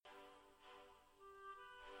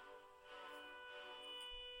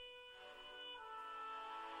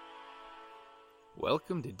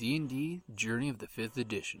Welcome to D&D Journey of the 5th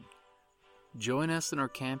Edition. Join us in our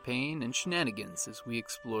campaign and shenanigans as we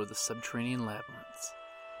explore the subterranean labyrinths,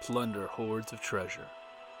 plunder hordes of treasure,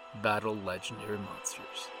 battle legendary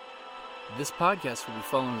monsters. This podcast will be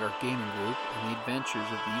following our gaming group and the adventures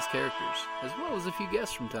of these characters, as well as a few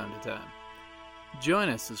guests from time to time. Join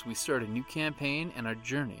us as we start a new campaign and our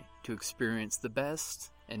journey to experience the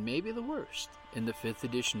best, and maybe the worst, in the 5th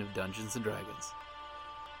edition of Dungeons & Dragons.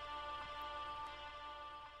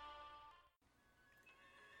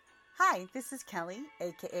 Hi, this is Kelly,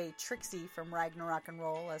 aka Trixie from Ragnarok and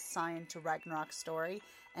Roll, a Scion to Ragnarok story,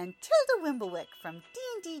 and Tilda Wimblewick from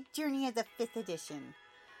D&D Journey of the 5th Edition.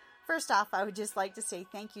 First off, I would just like to say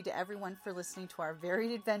thank you to everyone for listening to our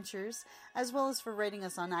varied adventures, as well as for rating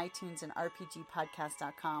us on iTunes and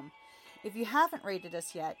RPGpodcast.com. If you haven't rated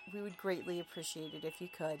us yet, we would greatly appreciate it if you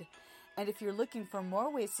could. And if you're looking for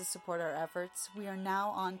more ways to support our efforts, we are now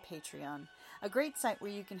on Patreon, a great site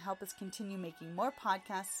where you can help us continue making more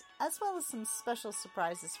podcasts, as well as some special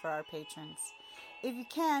surprises for our patrons. If you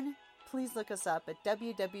can, please look us up at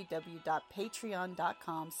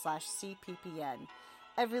www.patreon.com/cppn.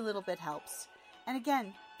 Every little bit helps. And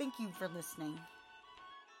again, thank you for listening.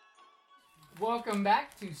 Welcome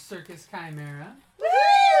back to Circus Chimera.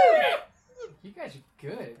 Woohoo! You guys are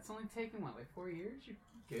good. It's only taken, 4 years? You're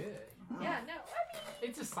good. Yeah, no, I mean,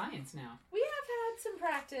 It's a science now. we have had some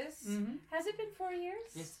practice. Mm-hmm. Has it been 4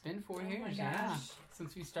 years? It's been 4 Oh my years, yeah. gosh.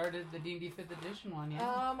 Since we started the D&D 5th edition one, yeah.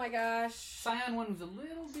 Oh my gosh. Scion one was a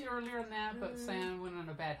little bit earlier than that, but Scion went on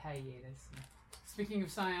a bad hiatus. Speaking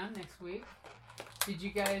of Scion, next week, did you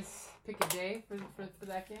guys pick a day for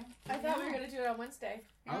that game? I thought we were going to do it on Wednesday.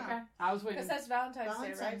 Yeah. Okay. I was waiting. Because that's Valentine's Day,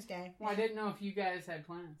 right? Valentine's Day. Well, I didn't know if you guys had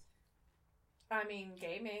plans. I mean,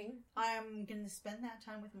 gaming. I am going to spend that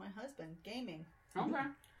time with my husband, gaming. Okay.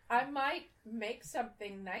 I might make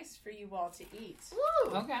something nice for you all to eat.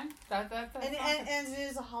 Woo! Okay. That's And awesome. as it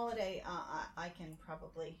is a holiday, I can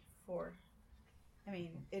probably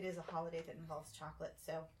it is a holiday that involves chocolate,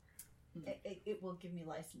 so it will give me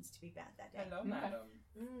license to be bad that day. Hello, Okay. madam.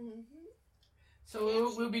 Mm-hmm.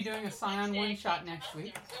 So we'll be doing a Scion one shot next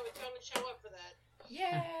week. So we come and show up for that.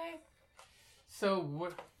 Yay! So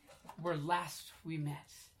where last we met,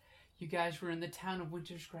 you guys were in the town of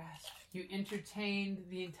Winter's Grass. You entertained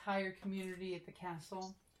the entire community at the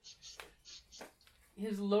castle.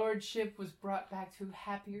 His lordship was brought back to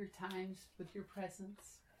happier times with your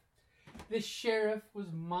presence. The sheriff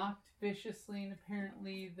was mocked viciously, and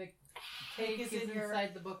apparently the cake is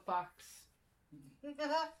inside the book box.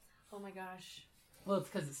 Oh my gosh. Well, it's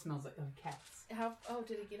because it smells like cats.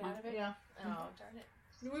 Did it get out of it? Yeah. Oh, darn it.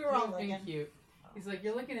 We were all You're being looking. cute. He's like,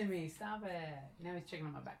 "You're looking at me. Stop it!" Now he's checking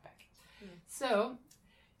out my backpack. Hmm. So,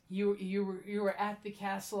 you were at the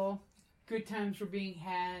castle. Good times were being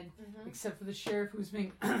had, Mm-hmm. except for the sheriff, who's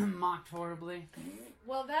being mocked horribly.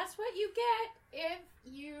 Well, that's what you get if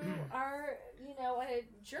you are, a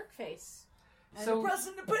jerk face. And So-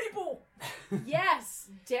 oppressing the people! Yes,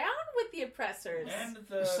 down with the oppressors. And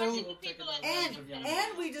the So- ticket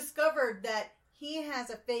And we discovered that he has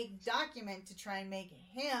a fake document to try and make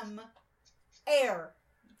him heir.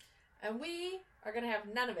 And we are going to have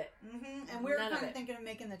none of it. Mm-hmm. And we were None of kind of it. thinking of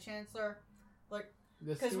making the chancellor, The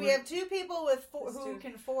because we steward- have two people who steward.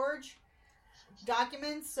 can forge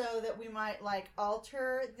documents, so that we might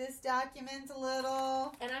alter this document a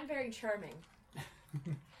little. And I'm very charming.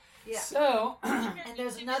 Yeah. So, And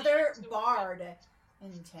there's another bard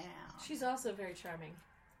in town. She's also very charming.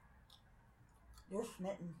 You're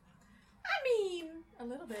smitten. I mean, a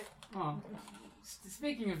little bit.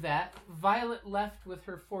 speaking of that, Violet left with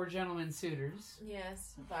her 4 gentlemen suitors,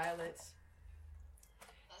 Yes, Violet.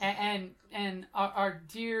 and our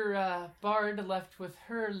dear bard left with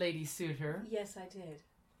her lady suitor. Yes, I did.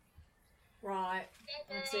 Right.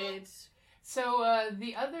 That's it. So,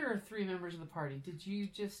 the other 3 members of the party, did you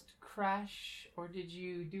just crash, or did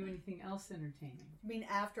you do anything else entertaining? I mean,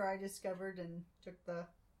 after I discovered and took the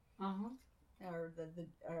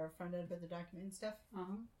front end of the document and stuff,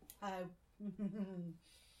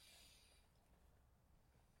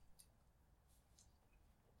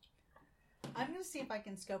 I'm going to see if I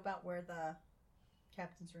can scope out where the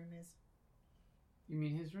captain's room is. You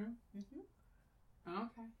mean his room? Mm-hmm.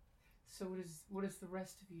 Okay. So what is the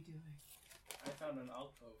rest of you doing? I found an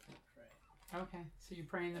alcove to pray. Okay, so you're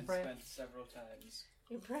praying the And prayer? spent several times.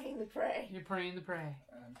 You're praying the pray. You're praying the pray.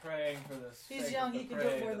 And I'm praying for this. He's faith young, of the he can do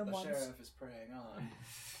prey it more that than the once. sheriff is praying on.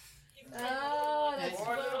 Oh, that's More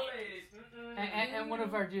funny. little ladies. And what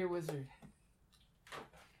of our dear wizard?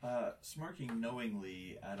 Smirking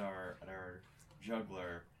knowingly at our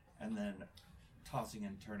juggler, and then tossing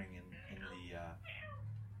and turning in the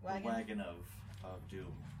wagon of of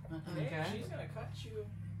doom. Okay. She's gonna cut you.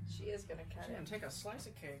 She is gonna cut She's gonna it. take a slice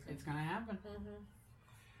of cake. It's gonna happen. Mm-hmm.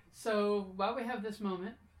 So while we have this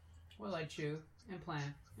moment, while I chew and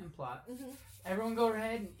plan and plot, Mm-hmm. everyone go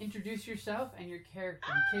ahead and introduce yourself and your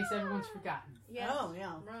character in case everyone's forgotten. Yeah. Oh,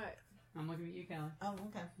 yeah. Right. I'm looking at you, Kelly. Oh,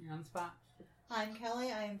 okay. You're on the spot. Hi, I'm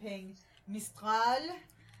Kelly. I am playing Mistral,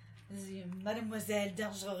 the Mademoiselle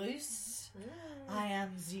Dangereuse. I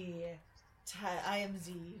am the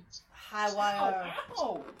high wire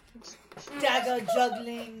Ow! dagger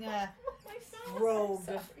juggling rogue.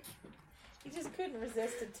 Sorry. He just couldn't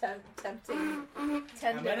resist a tempting I'm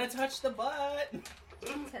gonna touch the butt.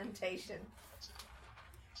 temptation.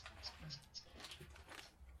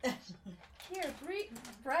 Here,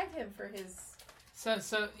 bribe him for his.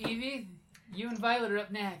 So Evie, you and Violet are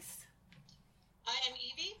up next. I am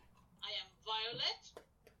Evie. I am Violet.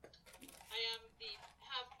 I am the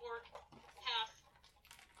half-orc,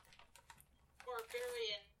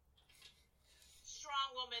 half-barbarian, strong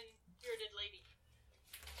woman, bearded lady.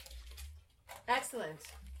 Excellent.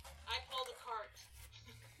 I pull the cart.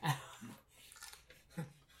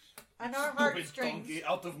 And our Stupid heartstrings. donkey,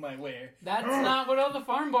 out of my way. That's not what all the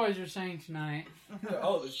farm boys are saying tonight.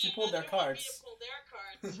 Oh, she pulled their They want me to carts. pull their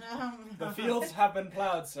carts. The fields have been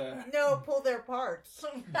plowed, sir. No, pull their parts.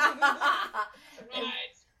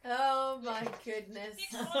 Right. Oh my goodness.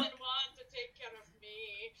 Takes more than one to take care of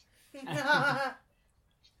me.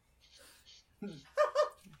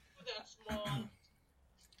 That small.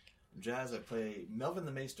 Jazz, I play Melvin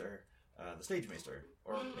the Maester, the stage maester,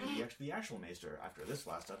 or maybe actually the actual maester after this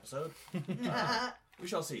last episode. We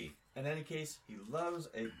shall see. In any case, he loves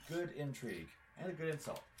a good intrigue and a good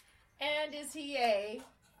insult. And is he a?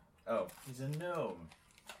 Oh, he's a gnome.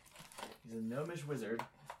 He's a gnomish wizard.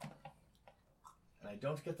 And I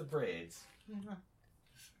don't get the braids.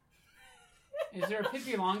 Is there a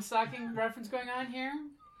Pippi Longstocking reference going on here?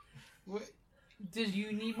 Did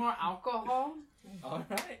you need more alcohol? All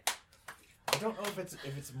right. I don't know if it's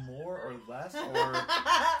more or less, or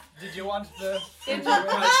Did you want the? It's No,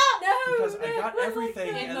 because I no, got no,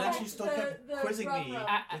 everything, like and then she still kept the quizzing me rub.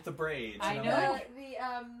 with the braids. I and know. I'm like,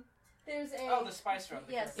 There's a. Oh, the spice rub.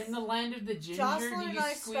 Yes. In the land of the ginger, Jocelyn do and you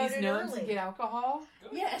I squeeze started gnomes early. to get alcohol?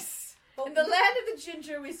 Yes. In the land of the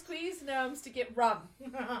ginger, we squeeze gnomes to get rum.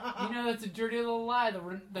 You know that's a dirty little lie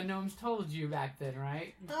the gnomes told you back then,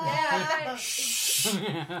 right? Yeah.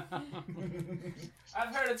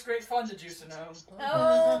 I've heard it's great fun to juice a gnome.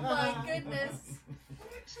 Oh my goodness.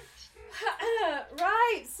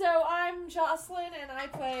 Right, so I'm Jocelyn and I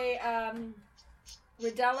play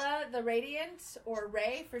Ridella the Radiant, or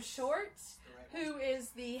Ray for short, who is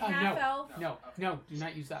the Oh, no. half-elf. No, do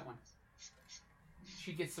not use that one.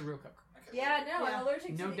 She gets the real coke. Yeah, no, Yeah. I'm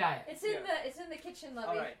allergic No to the, diet. It's in Yeah. it's in the kitchen, lovey.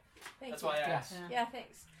 All right. Thank That's you. why I Yeah. asked. Yeah,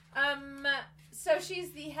 thanks. So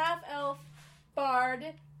she's the half-elf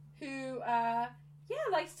bard who,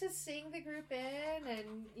 likes to sing the group in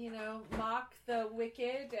and, mock the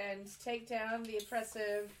wicked and take down the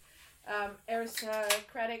oppressive,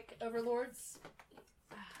 aristocratic overlords.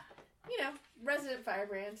 Resident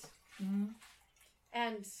firebrand. Mm-hmm.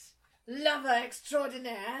 And lover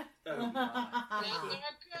extraordinaire. Oh, my. That's our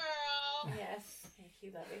girl. Yes, thank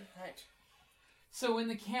you, lovey. Right. So when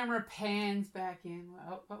the camera pans back in,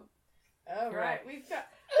 All You're right, right. we've got...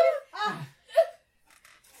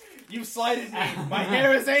 You slighted me. My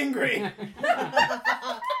hair is angry.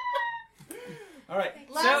 All right.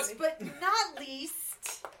 Last but not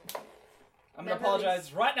least, I'm gonna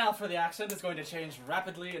apologize right now for the accent. It's going to change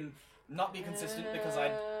rapidly and not be consistent because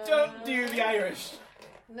I don't do the Irish.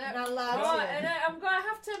 No, Not allowed to. Right, and I'm going to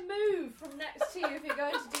have to move from next to you if you're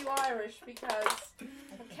going to do Irish because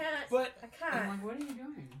I can't. But I I'm can't. like, what are you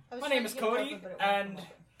doing? I was my trying name to is get it Cody, open, but it won't and come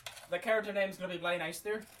open. the character name is gonna be Blaine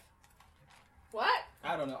Eister. What?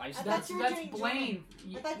 I don't know I Eister. thought That's you were doing Blaine.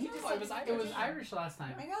 I thought you just No, said it was It was Irish last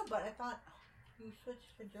time. I know, but I thought you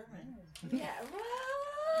switched to German. Yeah,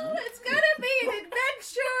 well, it's going to be an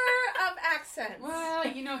adventure of accents. Well,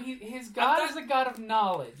 his god is a god of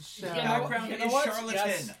knowledge. So. Yeah. background You know is what? charlatan.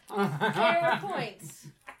 Yes. Fair point.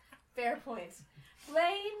 Fair point.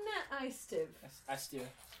 Blaine Eister. Eister.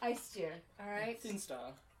 Eister, alright? Thin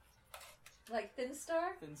star. Like Thin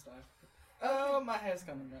Star? Thin star. Oh, my hair's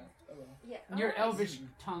coming out. Oh well. Yeah. Your alright. Elvish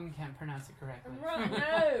tongue can't pronounce it correctly. Right,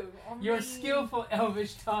 no. on Your the- skillful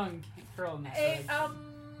Elvish tongue can't curl in that direction. I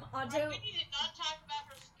We don't. need to not talk about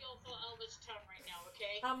her skillful Elvish tongue right now,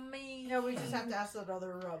 okay? I mean, No, we just have to ask that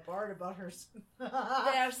other bard about her.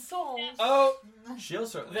 their songs. Oh, She'll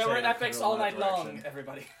certainly there say were it epics in all that night long, direction.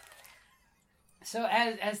 everybody. So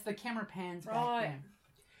as the camera pans back Right. in,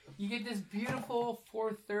 You get this beautiful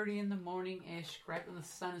 4:30 in the morning-ish, right when the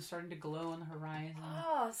sun is starting to glow on the horizon.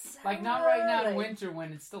 Oh, so Like, not right now in early. winter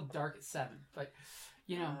when it's still dark at 7, but,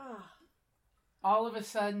 you know, Ah. all of a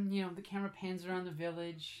sudden, you know, the camera pans around the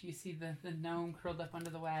village. You see the gnome curled up under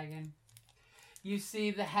the wagon. You see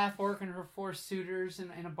the half-orc and her 4 suitors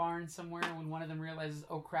in a barn somewhere when one of them realizes,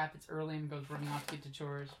 oh crap, it's early, and goes running off to get to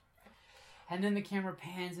chores. And then the camera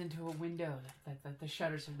pans into a window that the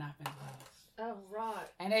shutters have not been closed. Oh, right.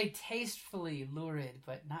 And a tastefully lurid,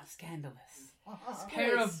 but not scandalous, Oh,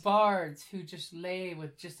 pair Good. of bards who just lay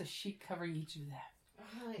with just a sheet covering each of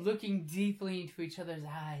them, Right. looking deeply into each other's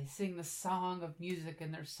eyes, sing the song of music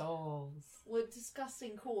in their souls. We're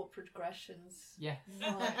discussing chord progressions. Yes.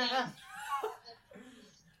 Right.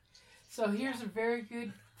 So here's a very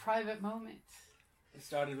good private moment. It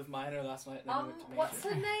started with minor last night. And then moved to major. What's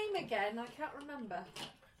her name again? I can't remember.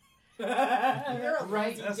 You're a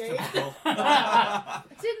Right. That's Dave. typical. I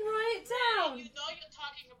didn't write it down. You know you're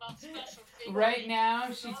talking about special things. Right now,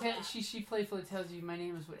 You she know te- that. she playfully tells you, "My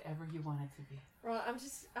name is whatever you want it to be." Right, I'm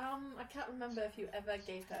just, I can't remember if you ever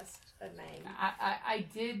gave her a name. I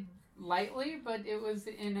did lightly, but it was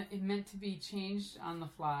it meant to be changed on the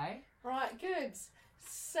fly. Right, good.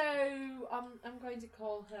 So, I'm going to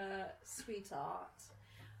call her Sweetheart.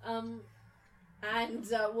 And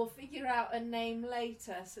we'll figure out a name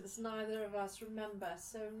later, since neither of us remember.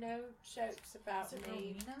 So no jokes about Was it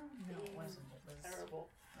me. Romina? No, it being wasn't. It was Terrible.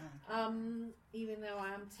 Even though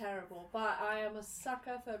I am terrible, but I am a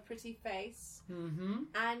sucker for a pretty face Mm-hmm.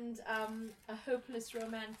 and a hopeless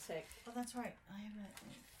romantic. Oh, that's right. I am a.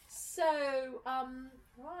 So,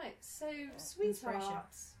 right. So,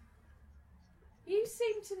 Sweetheart, you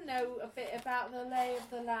seem to know a bit about the lay of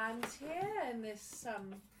the land here and this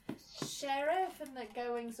sheriff and the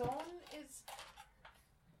goings on. Is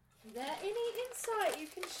there any insight you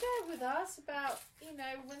can share with us about,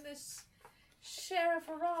 when this sheriff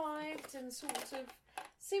arrived and sort of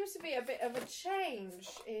seems to be a bit of a change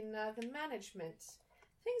in the management?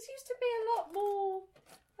 Things used to be a lot more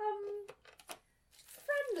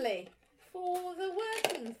friendly for the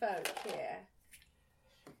working folk here.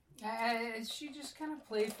 She just kind of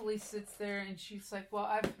playfully sits there, and she's like, "Well,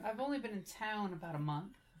 I've only been in town about a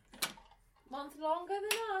month, Month longer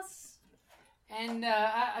than us. and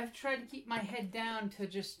I've tried to keep my head down to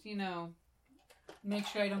just make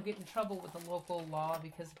sure I don't get in trouble with the local law,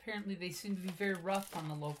 because apparently they seem to be very rough on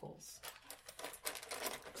the locals."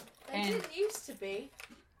 They And- didn't used to be.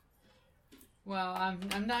 Well,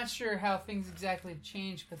 I'm not sure how things exactly have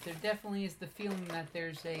changed, but there definitely is the feeling that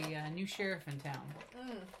there's a new sheriff in town,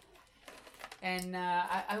 Mm, and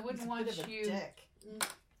I He's wouldn't a want bit of a you, dick.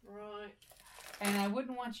 right. and I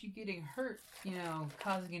wouldn't want you getting hurt,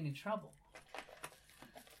 causing any trouble.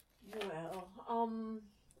 Well,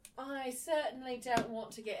 I certainly don't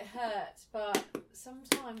want to get hurt, but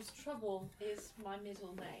sometimes trouble is my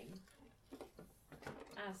middle name,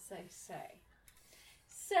 as they say.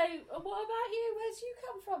 So, what about you? Where'd you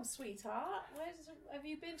come from, sweetheart? Have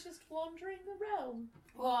you been just wandering the realm?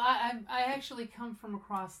 Well, I actually come from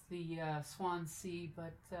across the Swan Sea,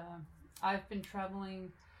 but I've been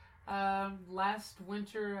traveling. Last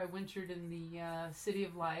winter, I wintered in the City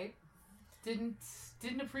of Light. Didn't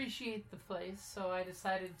appreciate the place, so I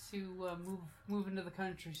decided to move into the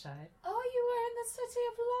countryside. Oh, you were in the City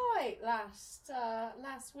of Light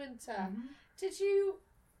last winter. Mhm. Did you,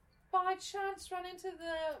 by chance, run into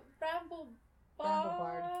the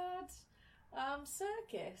Bramblebard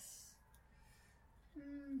circus?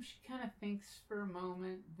 She kind of thinks for a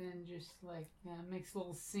moment, then just makes a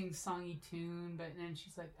little sing-songy tune, but then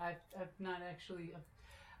she's like, I've not actually.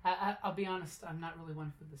 I'll be honest, I'm not really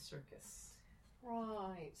one for the circus.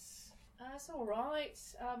 Right. That's all right.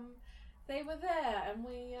 They were there, and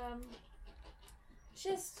we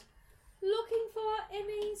just looking for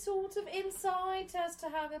any sort of insight as to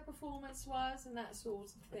how their performance was and that sort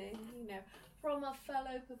of thing. From a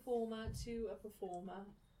fellow performer to a performer.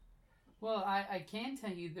 Well, I can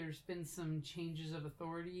tell you there's been some changes of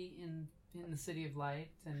authority in the City of Light,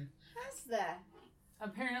 and Has there?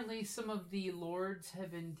 apparently some of the lords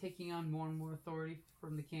have been taking on more and more authority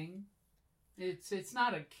from the king. It's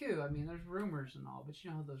not a coup. I mean, there's rumors and all, but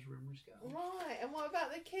you know how those rumors go. Right. And what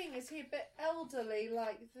about the king? Is he a bit elderly,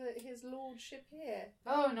 like his lordship here?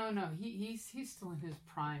 Oh no, he's still in his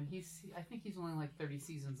prime. I think he's only like 30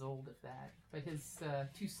 seasons old, if that. But his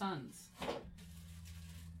 2 sons.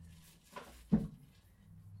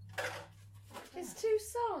 His 2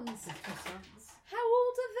 sons. His 2 sons. How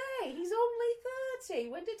old are they? He's only 30.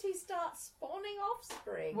 When did he start spawning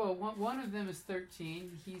offspring? Well, one of them is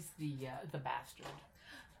 13. He's the bastard,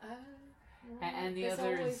 Oh, and the there's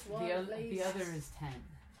other always is one, the at other least. is 10.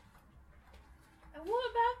 And what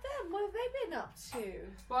about them? What have they been up to?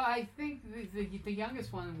 Well, I think the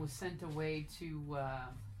youngest one was sent away to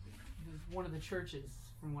one of the churches,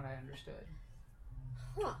 from what I understood.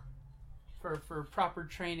 Huh. For proper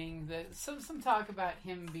training. Some talk about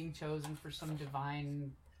him being chosen for some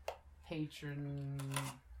divine patron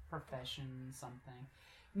profession, something.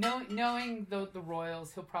 Knowing the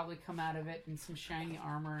royals, he'll probably come out of it in some shiny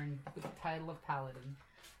armor and with the title of paladin.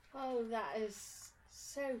 Oh, that is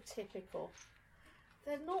so typical.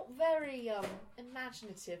 They're not very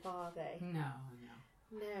imaginative, are they? No.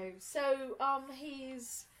 No. So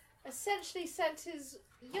he's essentially sent his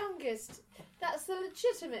youngest, that's the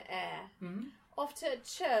legitimate heir, Mm-hmm. off to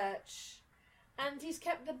church, and he's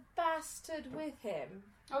kept the bastard with him.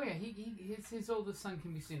 Oh yeah, his oldest son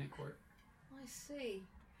can be seen at court. I see.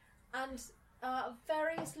 And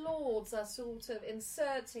various lords are sort of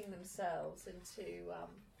inserting themselves into.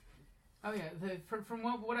 Oh yeah, from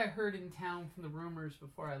what I heard in town from the rumors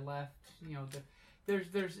before I left,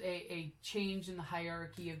 there's a change in the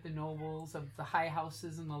hierarchy of the nobles, of the high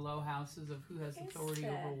houses and the low houses, of who has authority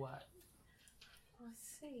over what. I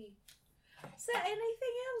see. Is there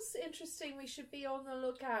anything else interesting we should be on the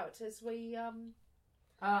lookout as we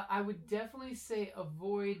I would definitely say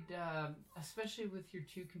avoid, especially with your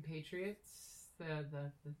two compatriots,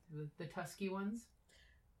 the Tusky ones.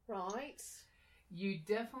 Right. You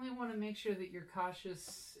definitely want to make sure that you're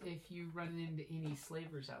cautious if you run into any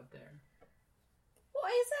slavers out there.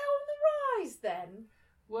 What is that on the rise then?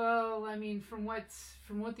 Well, I mean, from what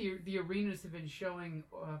the arenas have been showing,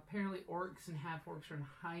 apparently orcs and half-orcs are in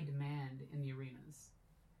high demand in the arenas.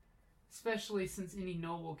 Especially since any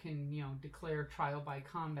noble can, declare trial by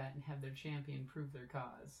combat and have their champion prove their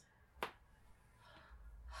cause.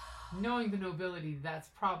 Knowing the nobility, that's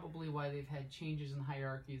probably why they've had changes in the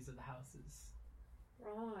hierarchies of the houses.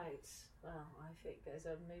 Right. Well, I think there's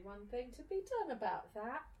only one thing to be done about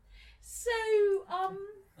that. So,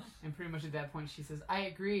 And pretty much at that point she says, I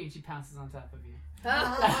agree, and she pounces on top of you.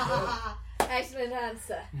 excellent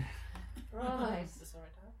answer. Right. Is this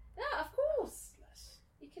alright now? Yeah, of course.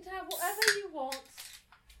 You can have whatever you want.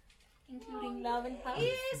 Including love and hugs.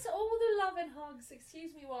 Yes, all the love and hugs.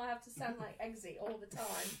 Excuse me while I have to sound like Eggsy all the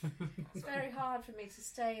time. It's very hard for me to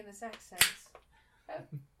stay in this accent. Oh,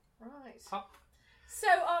 right. Hop. So,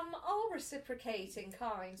 I'll reciprocate in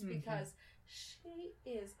kind because she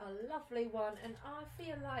is a lovely one, and I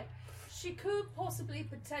feel like she could possibly,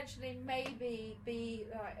 potentially, maybe be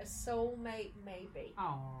like a soulmate, maybe.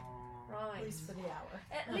 Aww. Right. At least for the hour.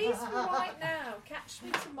 At least for right now. Catch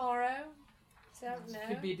me tomorrow. Don't know.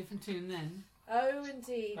 Could be a different tune then. Oh,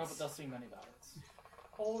 indeed. No, but they'll sing many ballads.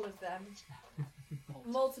 All of them.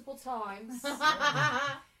 Multiple times.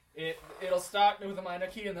 It'll start with a minor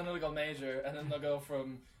key and then it'll go major, and then they'll go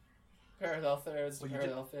from parallel thirds to Well, you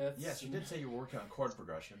parallel fifths. Yes, you did say you were working on chord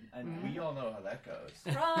progression, and we all know how that goes.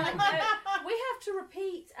 Right. We have to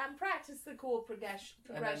repeat and practice the chord progression.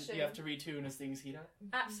 And then you have to retune as things heat up.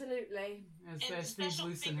 Absolutely. As And things special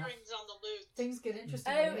loosen up. fingerings on the lute. Things get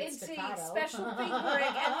interesting. Oh, when it's indeed. staccato. Special fingering.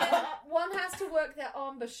 And then one has to work their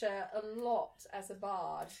embouchure a lot as a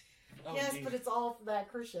bard. Oh, Yes, indeed. but it's all for that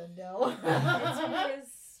crescendo. It is.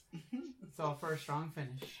 It's all for a strong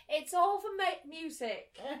finish. It's all for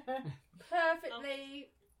music.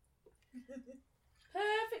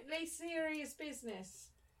 Perfectly serious business.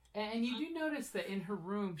 And you do notice that in her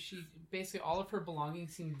room, she basically all of her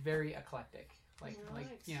belongings seem very eclectic. Like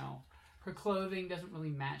Right. her clothing doesn't really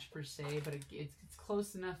match per se, but it's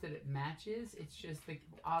close enough that it matches. It's just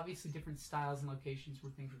obviously different styles and locations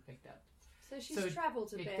where things were picked up. So she's So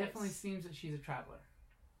travelled a It bit. definitely seems that she's a traveler.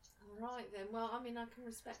 All right then. Well, I mean, I can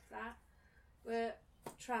respect that. We're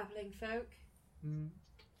travelling folk. Mm.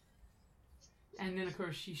 And then of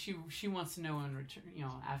course she wants to know in return,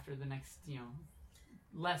 after the next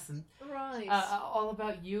lesson, Right. all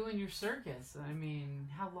about you and your circus. I mean,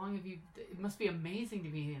 how long have you? It must be amazing to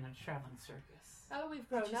be in a traveling circus. Oh, we've She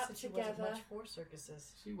grown up said she wasn't together. much for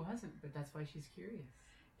circuses. She wasn't, but that's why she's curious.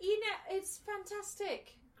 It's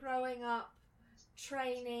fantastic growing up,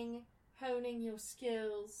 training, honing your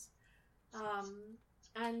skills,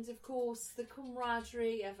 and of course the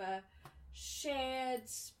camaraderie of a shared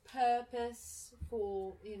purpose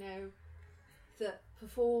for the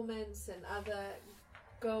performance and other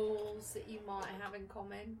goals that you might have in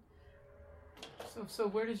common. So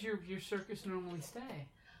where does your circus normally stay?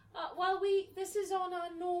 Well, this is on a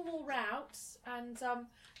normal route, and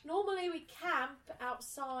normally we camp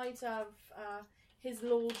outside of his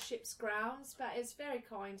lordship's grounds, but it's very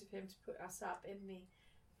kind of him to put us up in the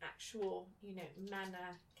actual,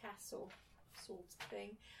 manor castle sort of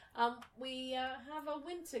thing. We have a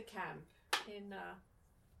winter camp in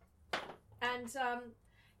And,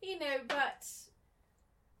 but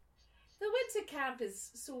the winter camp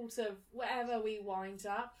is sort of wherever we wind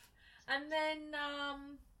up. And then,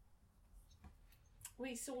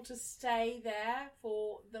 we sort of stay there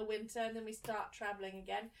for the winter and then we start travelling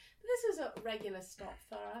again. But this is a regular stop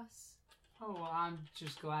for us. Oh, well, I'm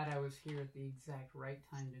just glad I was here at the exact right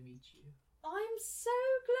time to meet you. I'm so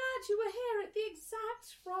glad you were here at the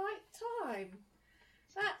exact right time.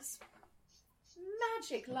 That's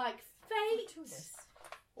magic, like fate.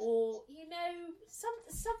 Or,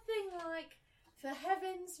 something like the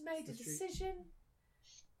heavens made a decision.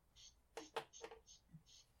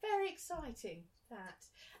 Very exciting, that.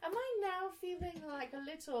 Am I now feeling like a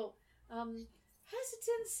little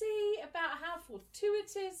hesitancy about how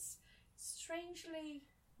fortuitous, strangely...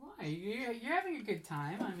 Why? You're having a good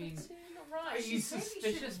time. I mean, right. are you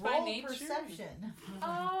suspicious by roll nature? perception.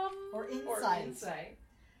 Or insight.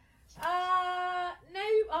 No,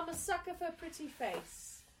 I'm a sucker for pretty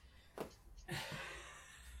face.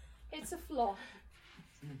 It's a flaw.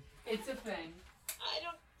 It's a thing. I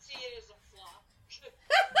don't see it as a flaw.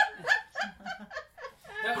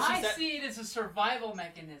 No, I see it as a survival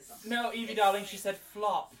mechanism. No, Evie, darling, she said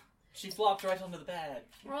flop. She flopped right onto the bed.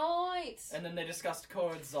 Right. And then they discussed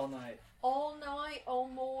chords all night. All night, all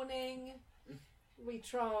morning. We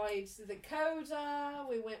tried the coda.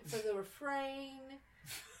 We went for the refrain.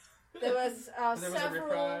 There was a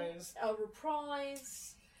reprise.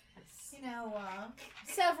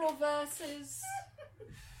 Several verses.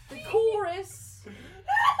 The chorus.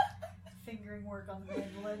 Fingering work on the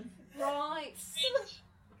mandolin. Right.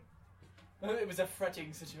 It was a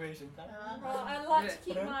fretting situation. Right. I like to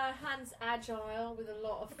keep my hands agile with a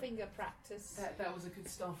lot of finger practice. That was a good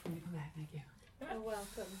stall from you. Thank you. You're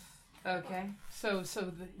welcome. Okay, so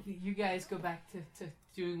you guys go back to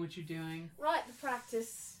doing what you're doing. Right, the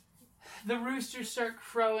practice. The roosters start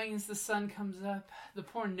crowing as the sun comes up. The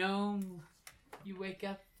poor gnome, you wake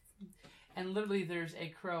up, and literally there's a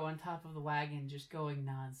crow on top of the wagon just going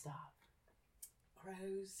nonstop.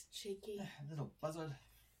 Crows, cheeky. Little buzzard.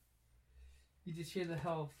 You just hear the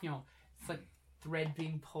whole, it's like thread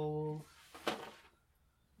being pulled.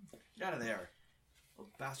 Get out of there,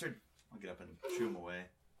 little bastard. I'll get up and shoo him away.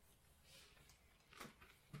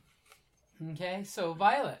 Okay, so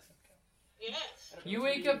Violet, Yes. you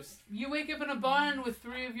wake up in a barn with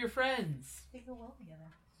 3 of your friends. They go well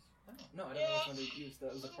together. No, I don't know which one they used.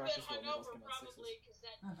 That was a practice roll. That was hungover came out probably sixes.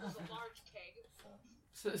 because that was a large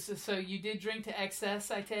keg. So you did drink to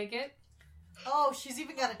excess, I take it? Oh, she's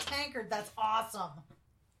even got a tankard. That's awesome.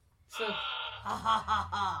 So, Ha ha ha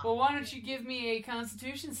ha. well, why don't you give me a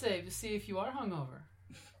Constitution save to see if you are hungover?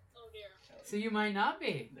 Oh dear. So you might not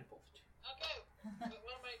be. They're both. Okay. But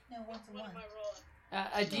what am I? No, one's a What one. am I rolling?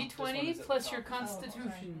 A This one D20 is at plus the your top.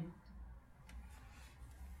 Constitution.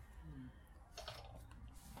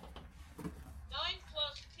 9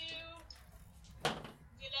 plus 2, 11.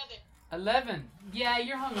 11. Yeah,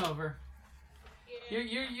 you're hungover.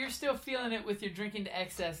 Yeah. You're still feeling it with your drinking to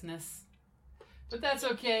excessness. But that's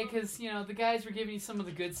okay, because, the guys were giving you some of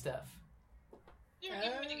the good stuff. They're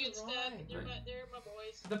giving me the good stuff. Right. They're my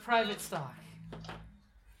boys. The private stock.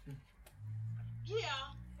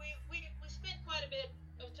 Yeah, we spent quite a bit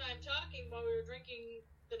of time talking while we were drinking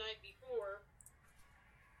the night before.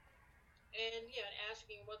 And,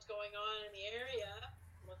 asking what's going on in the area,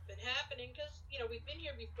 what's been happening, because, we've been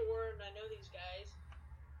here before and I know these guys.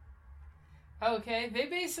 Okay, they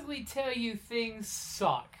basically tell you things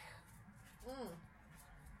suck.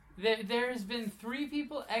 There has been 3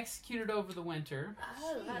 people executed over the winter.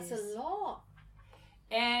 Oh, that's a lot.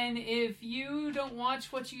 And if you don't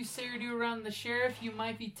watch what you say or do around the sheriff, you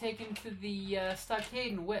might be taken to the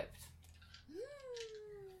stockade and whipped.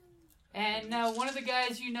 And one of the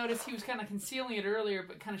guys, you noticed he was kind of concealing it earlier,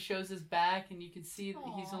 but kind of shows his back, and you can see that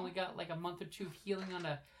he's only got like a month or 2 of healing on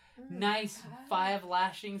a nice 5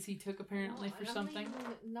 lashings he took apparently for something.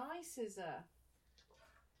 Nice is a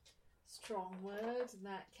strong word in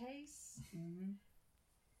that case. Mm-hmm.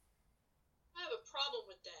 I have a problem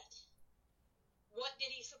with that. What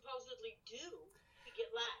did he supposedly do to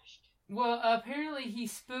get lashed? Well, apparently he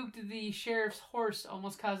spooked the sheriff's horse,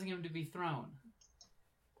 almost causing him to be thrown.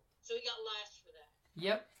 So he got lashed for that.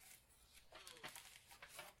 Yep.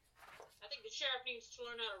 I think the sheriff needs to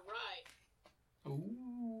learn how to ride.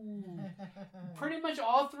 Ooh. Pretty much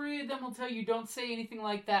all 3 of them will tell you don't say anything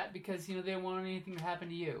like that because, they don't want anything to happen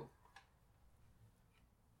to you.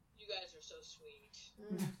 You guys are so sweet.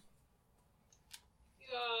 Mm.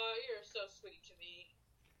 You're so sweet to me.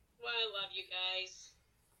 Well, I love you guys.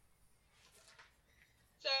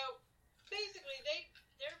 So, basically,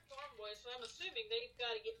 they're farm boys, so I'm assuming they've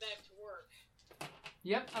got to get back to work.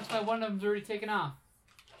 Yep, that's why one of them's already taken off.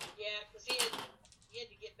 Yeah, because he had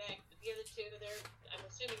to get back. But the other two, I'm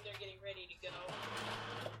assuming they're getting ready to go.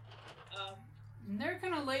 And they're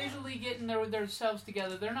kind of lazily getting themselves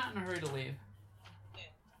together. They're not in a hurry to leave. Okay.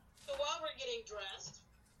 So while we're getting dressed,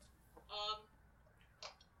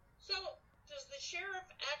 so does the sheriff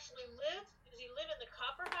actually live? Does he live in the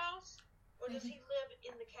Copper House, or does he live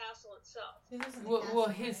in the castle itself? He lives in the Well,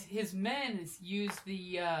 castle, his men use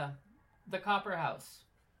the Copper House.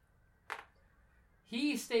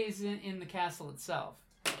 He stays in the castle itself.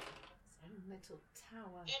 Little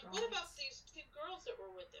tower. And what about these two girls that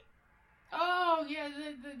were with him? Oh yeah,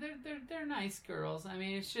 they're nice girls. I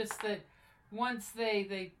mean, it's just that once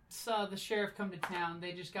they saw the sheriff come to town,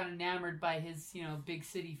 they just got enamored by his big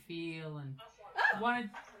city feel and wanted.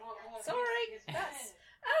 Sorry, that's.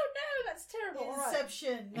 Oh no, that's terrible. All right.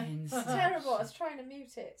 Inception. It's terrible. I was trying to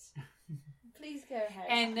mute it. Please go ahead.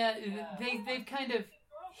 And they've kind of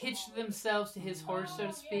hitched themselves to his horse, so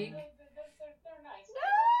to speak.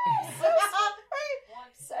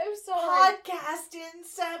 So sorry. Podcast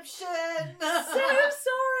Inception. So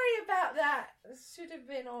sorry about that. Should have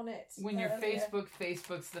been on it. When your earlier.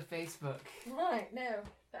 Facebook's the Facebook. Right, no,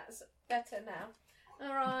 that's better now.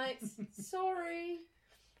 All right, sorry.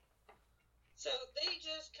 So they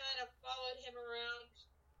just kind of followed him around,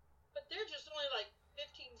 but they're just only like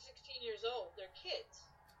 15, 16 years old. They're kids.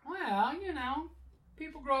 Well,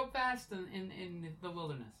 people grow up fast in the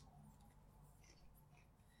wilderness.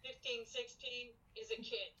 15, 16 is a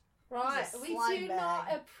kid. Right, He's a we slime do bag. not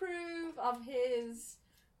approve of his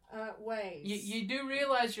ways. You do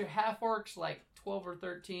realize your half orcs like 12 or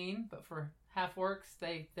 13, but for half orcs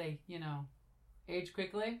they age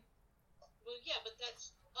quickly. Well, yeah, but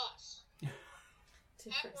that's us.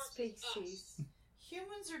 Different Half-orcs is us. species.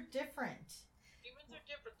 Humans are different. Humans are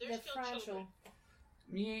different. They're They're still fragile. children.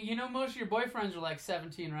 You know most of your boyfriends are like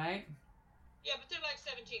 17, right? Yeah, but they're like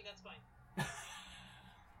 17. That's fine.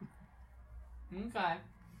 Okay.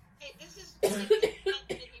 Hey, this is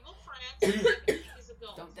medieval France. Everything is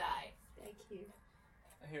adults. Don't die. Thank you.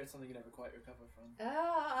 I hear it's something you never quite recover from.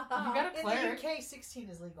 Ah, You got a In cleric. the UK, 16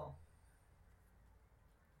 is legal.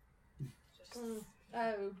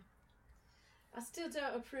 Oh, I still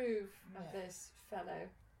don't approve of Yeah. this fellow.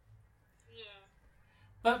 Yeah.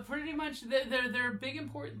 But pretty much their big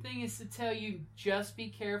important thing is to tell you just be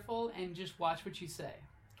careful and just watch what you say.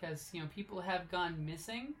 Because, people have gone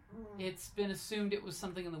missing. It's been assumed it was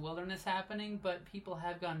something in the wilderness happening, but people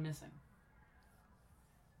have gone missing.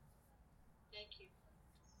 Thank you.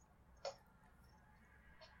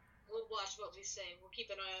 We'll watch what we say. We'll keep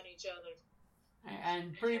an eye on each other.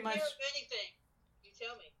 And pretty if much... you hear of anything, you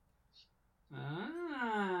tell me.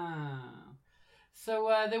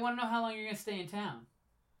 So they want to know how long you're going to stay in town.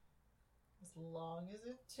 As long as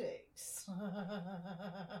it takes.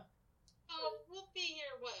 We'll be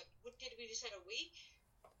here, what did we decide, a week?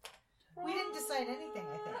 We didn't decide anything,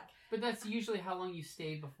 I think. But that's usually how long you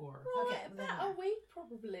stayed before. Okay, Right, then about a week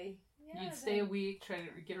probably. Yeah, You'd stay a then- week, try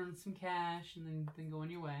to get on some cash, and then go on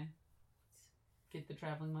your way. Get the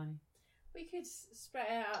traveling money. We could spread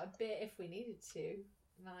it out a bit if we needed to,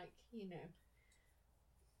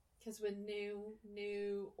 because we're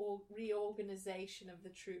new or reorganization of the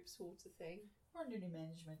troops, sort of thing. We're under new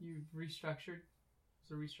management. You restructured. It's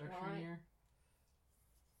a restructuring Right. year.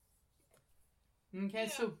 Okay, Yeah.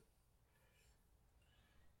 so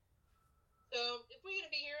So if we're gonna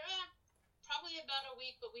be here, probably about a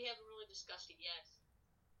week, but we haven't really discussed it yet.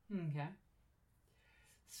 okay.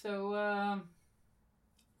 So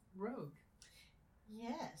Rogue,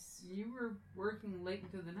 Yes. you were working late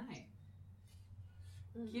into the night.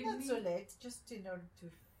 Give Not me. so late, just in order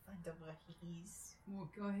to find out where he is. Well,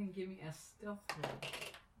 go ahead and give me a stealth roll.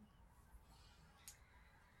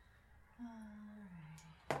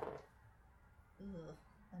 Alright. Ugh,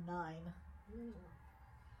 a 9.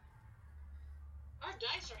 Our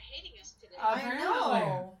dice are hating us today. Apparently. I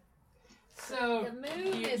know! So The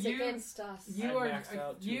moon is against us. You I are maxed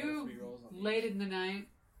out 2 out of 3 rolls on late in the night.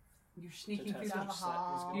 You're sneaking through Down the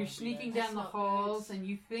hall. You're sneaking That's down the not halls, good. and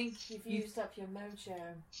you think You've you used up your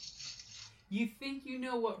mojo.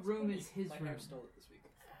 know what room is his My room. parents stole it this week.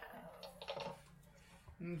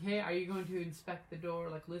 Okay, are you going to inspect the door,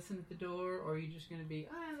 like listen at the door, or are you just going to be,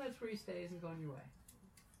 that's where he stays and go on your way?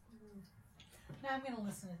 Now I'm going to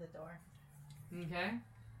listen at the door. Okay.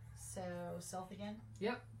 So, stealth again?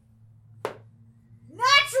 Yep.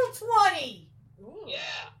 Natural 20! Ooh, Yeah.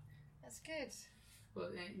 that's good. Well,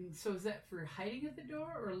 and so is that for hiding at the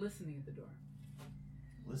door or listening at the door?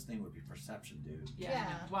 Listening would be perception, dude.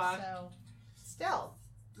 Yeah. Watch. so stealth.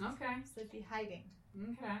 Okay. So they'd be hiding.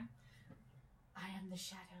 Okay. I am the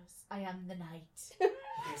shadows. I am the night.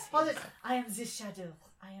 Hold it. I am the shadow.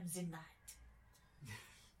 I am the night.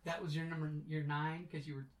 That was your 9 because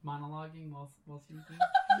you were monologuing while speaking.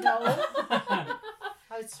 No.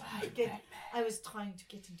 I was trying to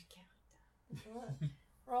get into character.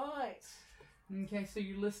 Right. Okay, so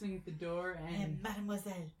you're listening at the door I am and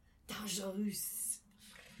Mademoiselle Dangereuse.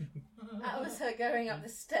 That was her going up the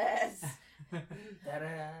stairs,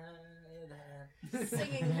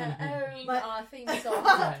 singing her own theme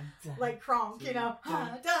song. Like Kronk, you know.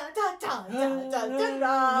 Da, da, da, da, da, da,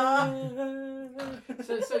 da.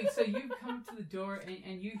 So you come to the door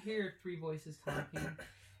and you hear 3 voices talking,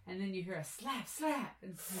 and then you hear a slap, slap,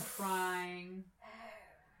 and some crying.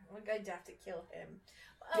 We're going to have to kill him.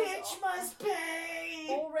 Bitch must pay!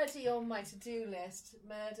 Already on my to-do list,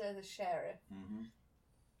 murder the sheriff. Mm-hmm.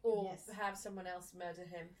 Or Yes. have someone else murder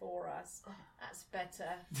him for us. That's better.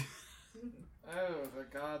 Oh, the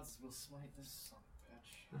gods will smite this son of a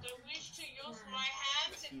bitch. I wish to use my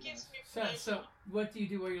hands. It gives me So pleasure. what do you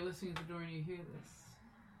do while you're listening at the door and you hear this?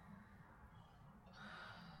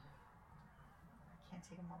 I can't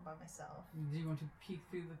take them all by myself. Do you want to peek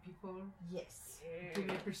through the peephole? Yes. Give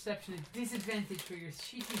me a perception at disadvantage for your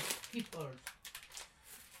shitty peephole.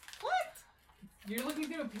 What? You're looking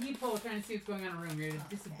through a peephole trying to see what's going on in a room. You're at a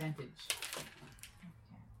disadvantage.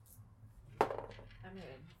 I'm an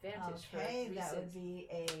advantage for Okay, a that would reason. be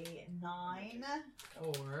a 9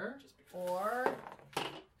 Or or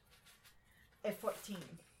a 14.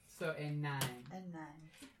 so a 9. A 9.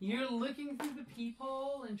 You're looking through the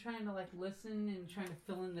peephole and trying to listen and trying to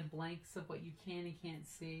fill in the blanks of what you can and can't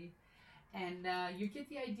see. And you get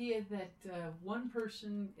the idea that one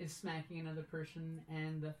person is smacking another person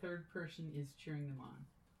and the third person is cheering them on.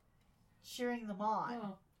 Cheering them on.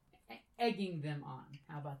 Well, egging them on.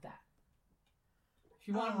 How about that? If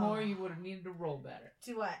you want more, you would have needed to roll better.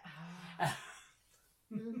 Do what?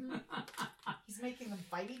 Mm-hmm. He's making them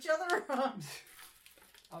fight each other? Oh,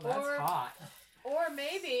 that's Or- hot. Or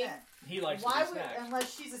maybe He likes Why to be would, snagged.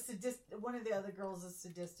 unless she's a sadistic, one of the other girls is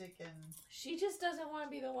sadistic and... she just doesn't want to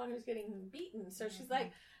be the one who's getting beaten. So she's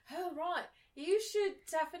like, oh, right, you should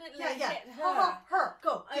definitely Yeah, hit her. Her,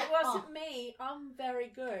 go. It wasn't me. I'm very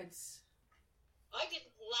good. I didn't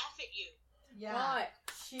laugh at you. Yeah, Right.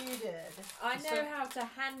 she did. I know So- how to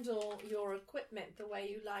handle your equipment the way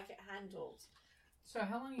you like it handled. So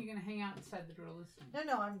how long are you going to hang out inside the door listening?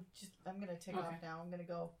 No, I'm going to take Okay. off now. I'm going to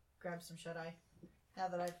go grab some shut-eye. Now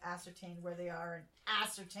that I've ascertained where they are and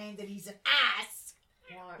ascertained that he's an ass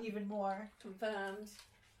Right. even more. Confirmed.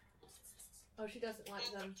 Oh, she doesn't like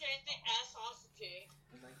And them. pretend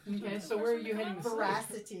the assosity. Okay, so where are you heading to sleep?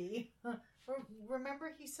 Veracity.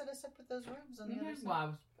 Remember he set us up with those rooms on the other side?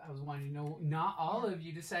 Well, I was wanting to know, not all of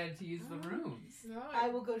you decided to use the rooms. I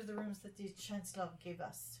will go to the rooms that the Chancellor gave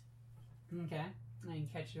us. Okay. I can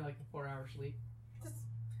catch you like a 4-hour sleep.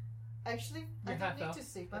 Actually, I You're don't half need elf. to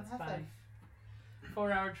sleep. That's I'm half fine.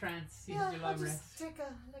 4-hour trance, use Yeah, your I'll long just rest. take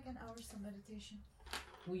an hour some meditation.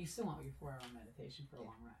 Well, you still want your 4-hour meditation for a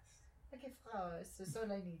long rest. Okay, flowers. That's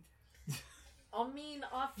all I need. I mean,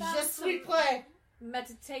 I found Je suis some prêt.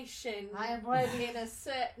 meditation I am ready. in a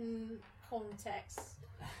certain context.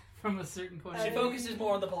 From a certain point She of view. focuses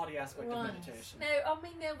more on the body aspect of Right. meditation. No, I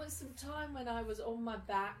mean, there was some time when I was on my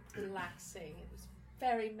back relaxing. It was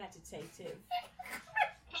very meditative.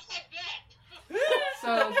 I bet.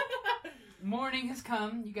 So, morning has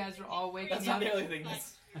come. You guys are all waking That's not up. the only thing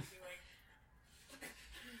that's...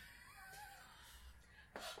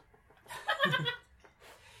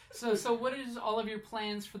 So what is all of your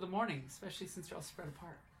plans for the morning, especially since you're all spread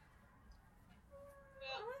apart?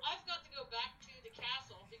 Well, I've got to go back to the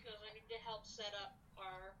castle because I need to help set up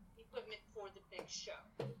our equipment for the big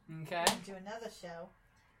show. Okay. Do another show.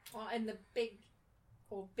 Or in the big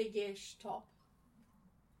or biggish top.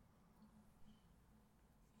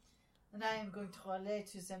 And I am going to relay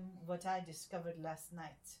to them what I discovered last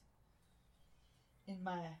night. In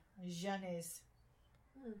my journeys.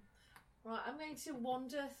 Right, I'm going to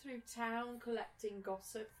wander through town collecting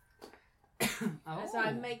gossip Oh. as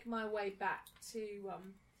I make my way back to,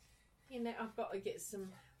 I've got to get some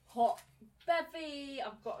hot bevy,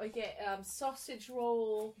 I've got to get sausage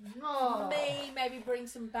roll, No. maybe bring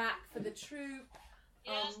some back for the troop.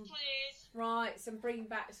 Yes, please. Right, bring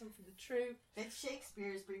back some for the troop. It's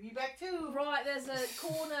Shakespeare's Bring Me Back Too. Right, there's a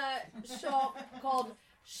corner shop called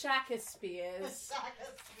Shakespeare's.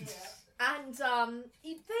 And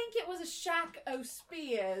you'd think it was a Shack o'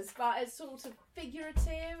 Spears, but it's sort of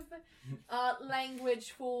figurative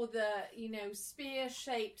language for the,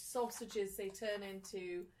 spear-shaped sausages they turn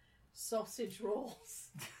into sausage rolls.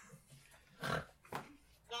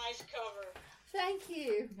 Nice cover. Thank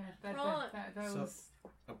you. That So- was.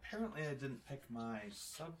 Apparently, I didn't pick my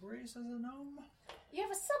sub race as a gnome. You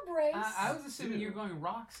have a sub race. I was assuming Dude. you were going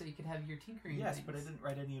rock so you could have your tinkering. Yes, things. but I didn't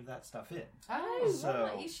write any of that stuff in. Oh, So-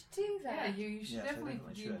 right. You should do yeah, that. you should Yes, I definitely.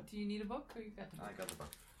 definitely should. Do you need a book or you got the book? I got the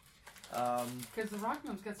book. Because the rock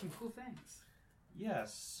gnome's got some cool things.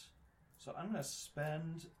 Yes. So I'm going to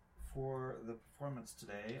spend for the performance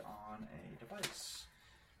today on a device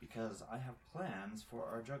because I have plans for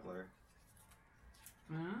our juggler.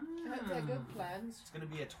 I hope they're good plans. It's going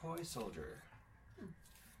to be a toy soldier.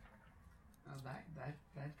 Oh,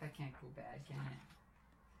 that can't go bad, can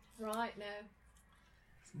it? Right now.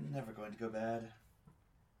 It's never going to go bad.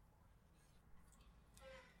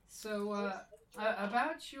 So,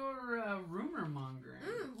 about your rumor mongering,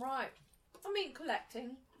 Right. I mean,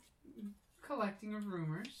 collecting. collecting of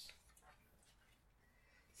rumors.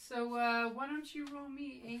 So, why don't you roll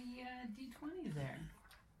me a d20 there?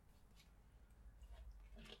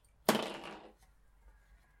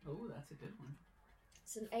 Oh, that's a good one.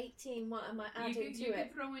 It's an 18. What am I You adding could, to you it?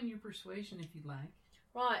 could throw in your persuasion if you'd like.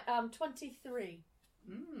 Right. 23.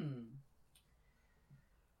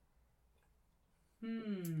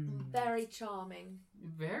 Very charming.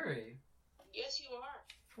 Very. Yes, you are.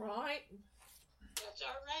 Right. That's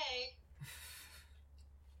our Ray.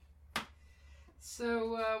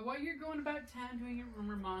 So, while you're going about town doing your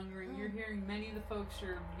rumor mongering, you're hearing many of the folks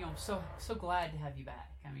are, so glad to have you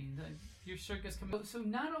back. I mean, your circus coming. So,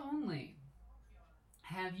 not only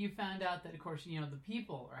have you found out that, of course, the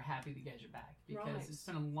people are happy that you guys are back because Right. it's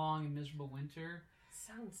been a long and miserable winter.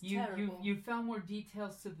 Sounds You terrible. found more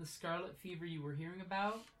details to the scarlet fever you were hearing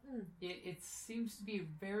about. It seems to be a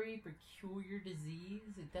very peculiar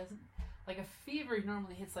disease. It doesn't like a fever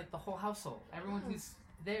normally hits like the whole household. Everyone who's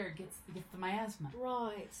there gets the miasma.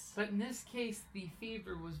 Right. But in this case, the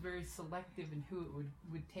fever was very selective in who it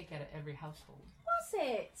would take out of every household. Was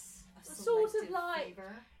it? Sort of like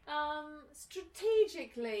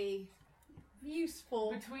strategically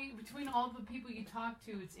useful. Between all the people you talk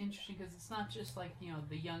to, it's interesting because it's not just like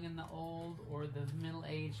the young and the old or the middle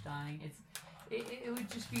aged dying. It would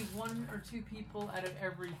just be one or two people out of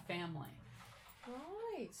every family.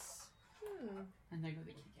 Right. And there go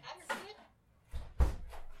the kitty I cats. heard it.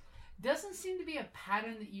 Doesn't seem to be a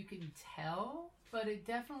pattern that you can tell, but it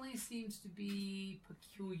definitely seems to be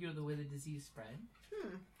peculiar the way the disease spread.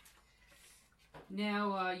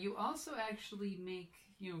 Now, you also actually make,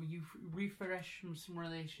 you refresh some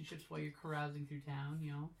relationships while you're carousing through town,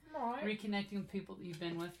 Right. reconnecting with people that you've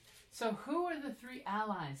been with. So who are the 3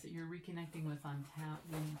 allies that you're reconnecting with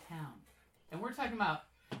in town? And we're talking about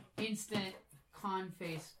instant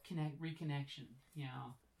con-face reconnection,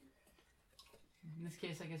 In this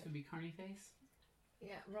case, I guess would be Carny Face.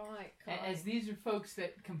 Yeah, right. As these are folks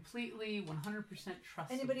that completely 100%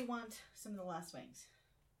 trust Anybody want some of the last wings?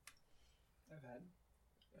 I've had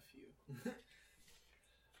a few.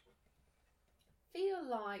 Feel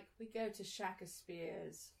like we go to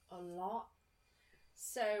Shakespeare's a lot.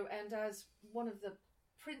 So, and as one of the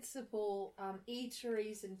principal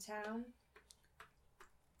eateries in town,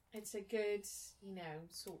 it's a good,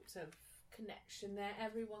 sort of connection there.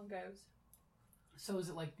 Everyone goes. So is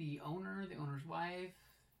it like the owner's wife,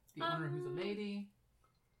 the owner who's a lady?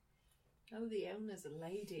 Oh, the owner's a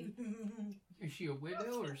lady. Is she a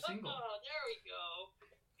widow or single? Oh, there we go.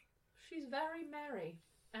 She's very merry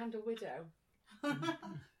and a widow. Oh,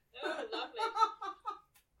 lovely.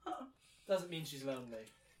 Doesn't mean she's lonely.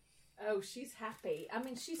 Oh, she's happy. I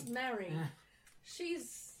mean, she's merry.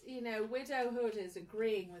 She's, widowhood is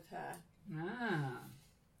agreeing with her.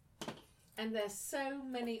 And there's so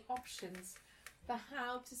many options for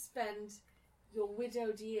how to spend your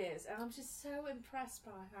widowed years. And I'm just so impressed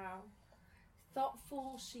by how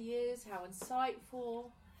thoughtful she is, how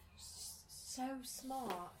insightful, so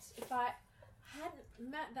smart. If I hadn't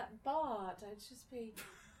met that bard, I'd just be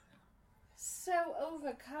so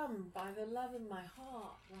overcome by the love in my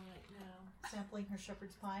heart right now. Sampling her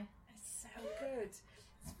shepherd's pie. It's so good. It's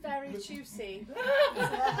very juicy.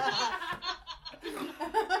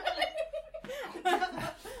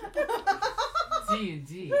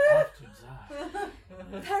 D&D After Dark.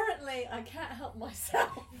 Apparently, I can't help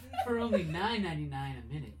myself. For only $9.99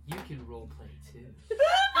 a minute, you can roleplay too.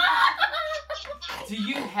 Do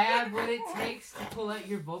you have what it takes to pull out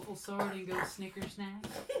your vocal sword and go snicker-snack?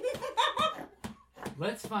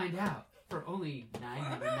 Let's find out for only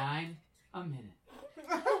 $9.99 a minute.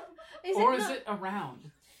 Is it a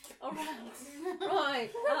round? Around. Right.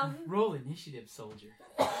 Roll initiative, soldier.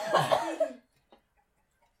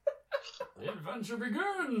 The adventure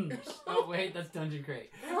begins! Oh, wait, that's Dungeon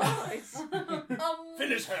Crate. Right.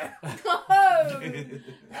 Finish her. Oh.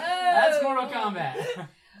 That's Mortal Kombat.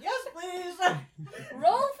 Yes, please.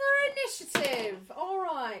 Roll for initiative. All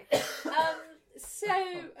right. That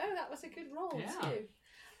was a good roll Yeah. too.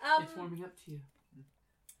 It's warming up to you.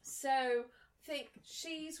 So, I think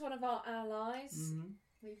she's one of our allies. Mm-hmm.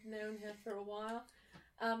 We've known her for a while.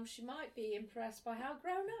 She might be impressed by how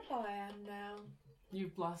grown up I am now.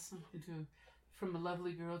 You've blossomed from a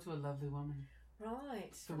lovely girl to a lovely woman.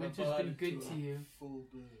 Right. The winter's been good to you.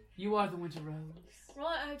 You are the winter rose.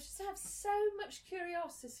 Right, I just have so much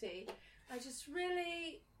curiosity. I just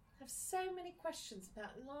really have so many questions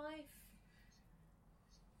about life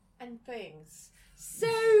and things. So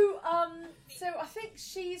I think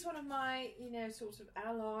she's one of my, sort of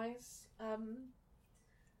allies. And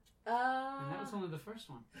that was only the first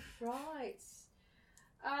one. Right.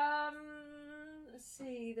 Let's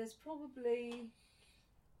see, there's probably...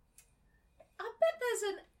 I bet there's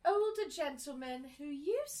an older gentleman who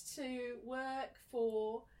used to work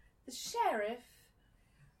for the sheriff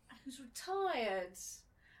who's retired.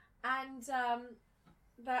 And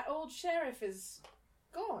that old sheriff is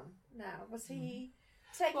gone now. Was he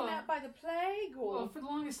taken out by the plague? Or? Well, for the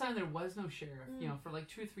longest time there was no sheriff. For like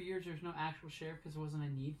 2 or 3 years there was no actual sheriff because there wasn't a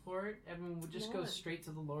need for it. Everyone would just go straight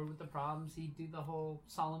to the Lord with the problems. He'd do the whole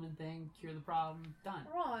Solomon thing, cure the problem, done.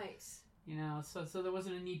 Right. So there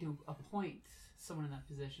wasn't a need to appoint someone in that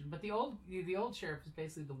position. But the old sheriff was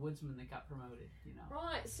basically the woodsman that got promoted.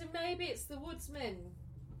 Right. So maybe it's the woodsmen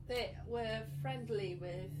that we're friendly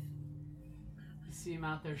with. You see him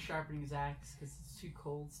out there sharpening his axe because it's too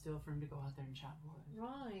cold still for him to go out there and chop wood.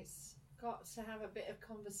 Right. Got to have a bit of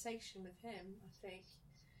conversation with him, I think.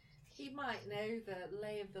 He might know the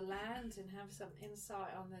lay of the land and have some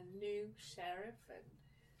insight on the new sheriff and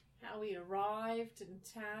how he arrived in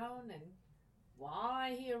town and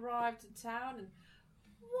why he arrived in town and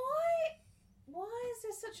why is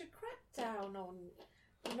there such a crackdown on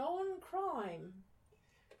non-crime?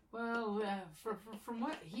 Well, from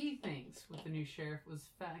what he thinks with the new sheriff was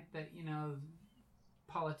the fact that,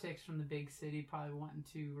 politics from the big city probably wanting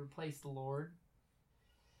to replace the Lord.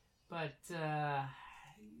 But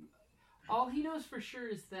all he knows for sure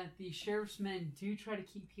is that the sheriff's men do try to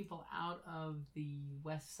keep people out of the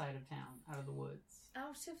west side of town, out of the woods.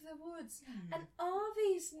 Out of the woods. And are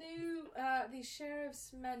these new, these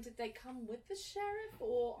sheriff's men, did they come with the sheriff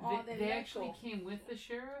or are they They local? actually came with the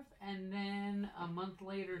sheriff, and then a month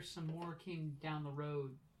later some more came down the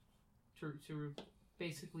road to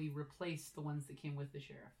basically replace the ones that came with the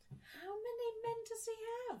sheriff. How many men does he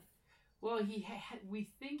have? Well, we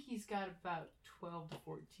think he's got about 12 to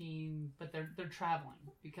 14, but they're traveling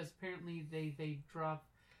because apparently they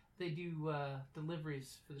do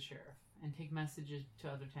deliveries for the sheriff and take messages to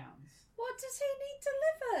other towns. What does he need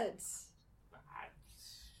delivered? Right.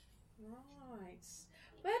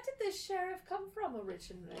 Where did this sheriff come from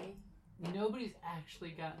originally? Nobody's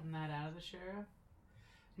actually gotten that out of the sheriff.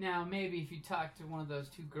 Now, maybe if you talk to one of those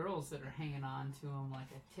 2 girls that are hanging on to him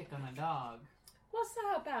like a tick on a dog. What's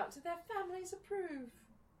that about? Do their families approve?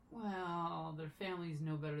 Well, their families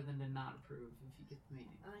know better than to not approve, if you get the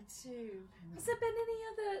meaning. I do. Has there been any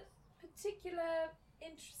other particular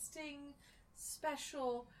interesting,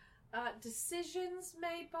 special decisions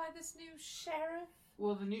made by this new sheriff?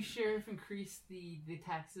 Well, the new sheriff increased the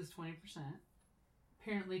taxes 20%.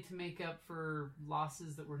 Apparently to make up for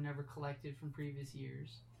losses that were never collected from previous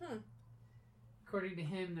years. According to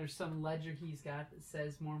him, there's some ledger he's got that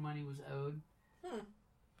says more money was owed. Of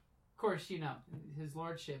course, his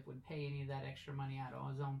lordship would pay any of that extra money out of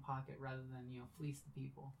his own pocket rather than, fleece the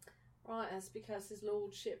people. Right, that's because his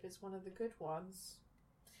lordship is one of the good ones.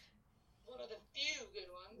 One of the few good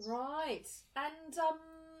ones. Right. And,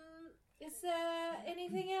 is there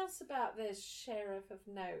anything else about this sheriff of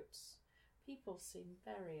note? People seem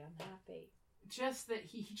very unhappy. Just that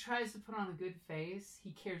he tries to put on a good face.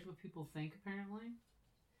 He cares what people think, apparently.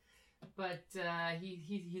 But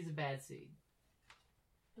he's a bad seed.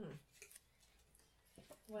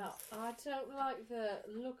 Well, I don't like the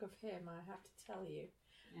look of him, I have to tell you.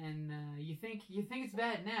 And you think it's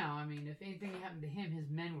bad now. I mean, if anything happened to him, his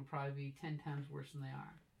men would probably be 10 times worse than they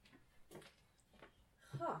are.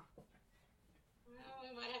 Huh. Well, we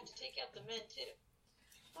might have to take out the men, too.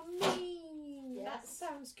 I mean, that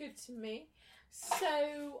sounds good to me.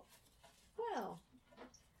 So, well,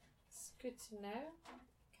 it's good to know.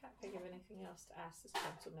 Can't think of anything else to ask this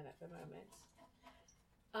gentleman at the moment.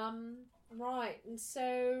 Right, and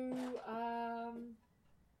so,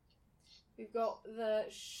 we've got the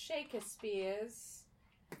Shakespeares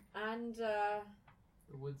and, The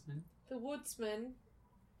woodsman. the woodsman.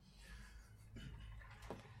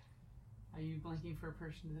 Are you blinking for a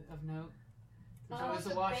person of note? There's Oh, always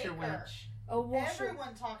the a washer baker. wench. A washer.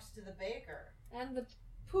 Everyone talks to the baker. And the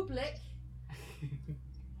public.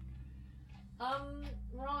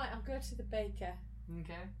 Right, I'll go to the baker.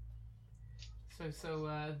 Okay.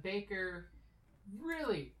 So Baker,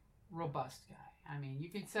 really robust guy. I mean, you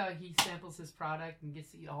can tell he samples his product and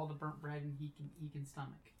gets to eat all the burnt bread and he can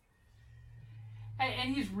stomach.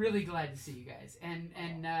 And he's really glad to see you guys. And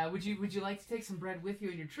would you like to take some bread with you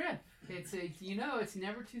on your trip? It's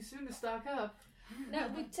never too soon to stock up. No,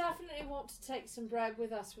 we definitely want to take some bread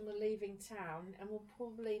with us when we're leaving town, and we'll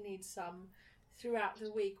probably need some throughout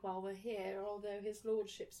the week while we're here, although his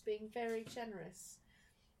lordship's being very generous.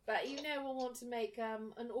 But we'll want to make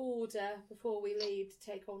an order before we leave to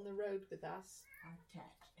take on the road with us.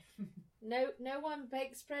 No one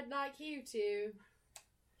bakes bread like you two.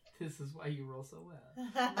 This is why you roll so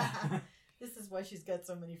well. This is why she's got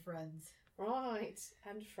so many friends. Right,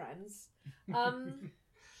 and friends. She's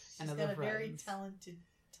And got other a very friends. talented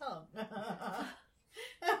tongue.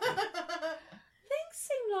 Things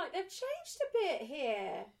seem like they've changed a bit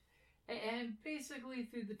here. And basically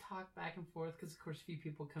through the talk back and forth, because of course a few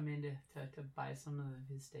people come in to buy some of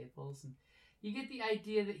his staples, and you get the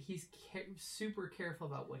idea that he's super careful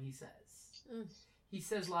about what he says. Mm. He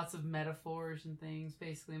says lots of metaphors and things,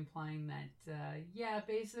 basically implying that,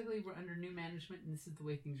 basically we're under new management and this is the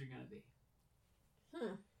way things are going to be.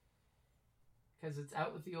 Because it's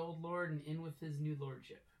out with the old lord and in with his new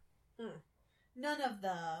lordship. None of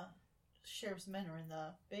the sheriff's men are in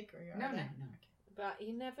the bakery, are No. they? But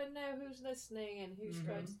you never know who's listening and who's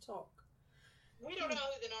going to talk. We don't know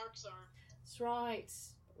who the narcs are. That's right.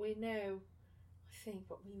 We know, I think,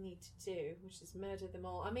 what we need to do, which is murder them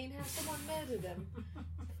all. I mean, have someone murder them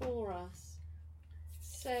for us.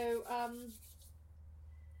 So,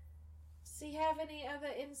 do you have any other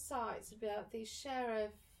insights about the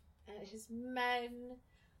sheriff, his men,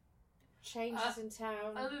 changes in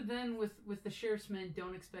town? Other than with the sheriff's men,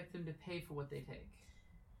 don't expect them to pay for what they take.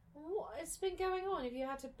 What's been going on? Have you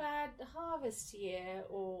had a bad harvest year,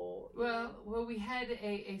 or Well, we had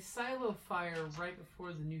a silo fire right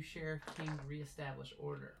before the new sheriff came to reestablish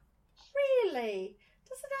order. Really?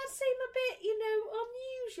 Doesn't that seem a bit,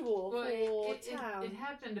 unusual for town? It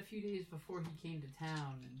happened a few days before he came to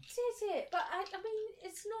town, and Did it? But I mean,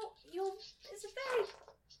 it's not it's a very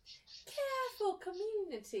careful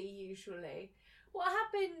community usually. What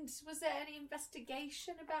happened? Was there any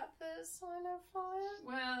investigation about the silo fire?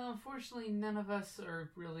 well, unfortunately, none of us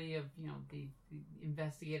are really of the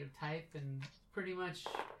investigative type, and pretty much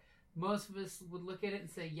most of us would look at it and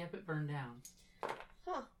say, "Yep, it burned down."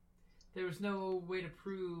 Huh. There was no way to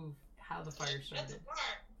prove how the fire That's a started. part.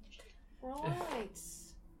 Right.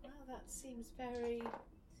 Well, that seems very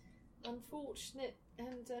unfortunate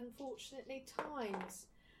and unfortunately timed.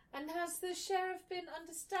 And has the sheriff been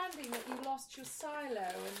understanding that you lost your silo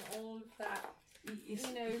and all of that? He's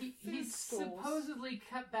food stores. supposedly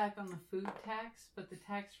cut back on the food tax, but the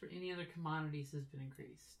tax for any other commodities has been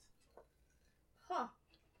increased. Huh.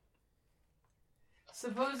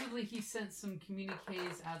 Supposedly he sent some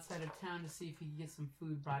communiques outside of town to see if he could get some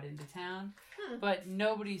food brought into town, Hmm. but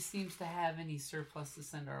nobody seems to have any surplus to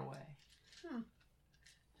send our way.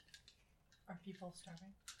 Are people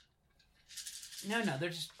starving? No, they're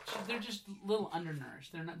just a little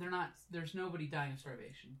undernourished. They're not. There's nobody dying of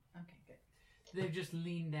starvation. Okay, good. They've just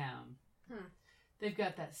leaned down. They've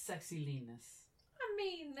got that sexy leanness. I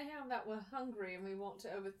mean, now that we're hungry and we want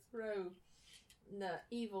to overthrow the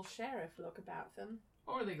evil sheriff look about them.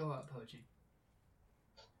 Or they go out poaching.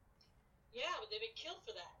 Yeah, but they've been killed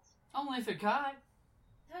for that. Only if they're caught.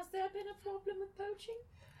 Has there been a problem with poaching?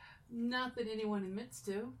 Not that anyone admits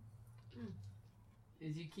to.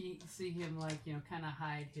 As you see him, kind of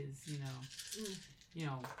hide his,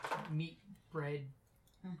 meat bread.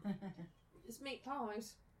 His meat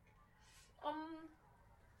pies.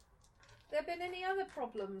 There been any other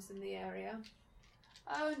problems in the area?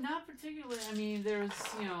 Not particularly. I mean, there's,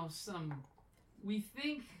 some... We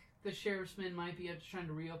think the sheriff's men might be up to trying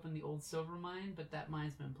to reopen the old silver mine, but that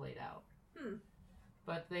mine's been played out.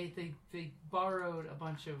 But they borrowed a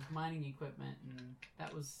bunch of mining equipment, and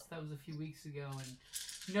that was a few weeks ago,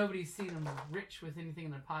 and nobody's seen them rich with anything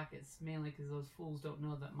in their pockets, mainly because those fools don't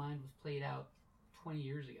know that mine was played out 20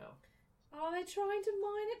 years ago. Are they trying to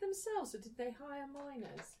mine it themselves, or did they hire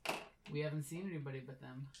miners? We haven't seen anybody but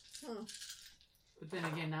them. But then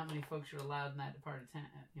again, not many folks are allowed in that part of town,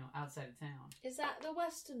 outside of town. Is that the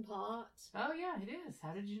western part? Oh yeah, it is.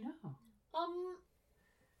 How did you know?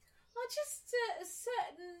 I just a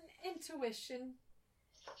certain intuition.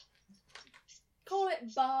 Call it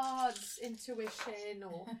bard's intuition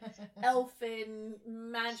or elfin,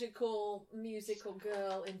 magical, musical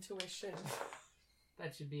girl intuition.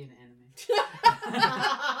 That should be an anime.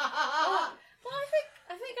 Well,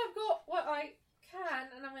 I think I've got what I can,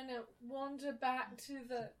 and I'm going to wander back to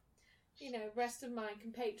the, rest of my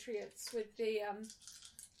compatriots with the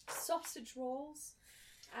sausage rolls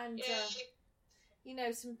and,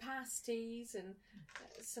 some pasties and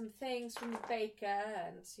some things from the baker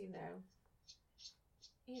and, some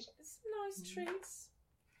nice treats.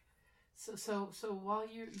 So while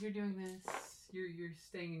you're doing this, you're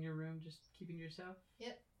staying in your room, just keeping to yourself?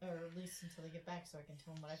 Yep. Or at least until they get back so I can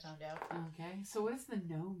tell them what I found out. Okay. So what is the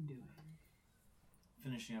gnome doing?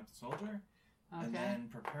 Finishing up the soldier, Okay. and then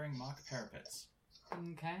preparing mock parapets.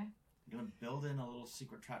 Okay. I'm going to build in a little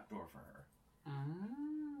secret trapdoor for her. Ah.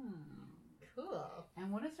 Cool.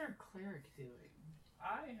 And what is our cleric doing?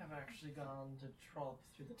 I have actually gone to trollop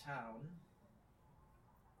through the town.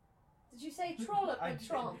 Did you say trollop or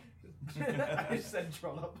tromp? I said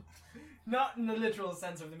trollop. Not in the literal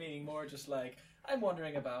sense of the meaning, more just like, I'm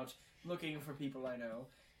wandering about, looking for people I know.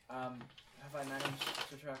 Have I managed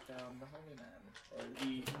to track down the Holy Man? Or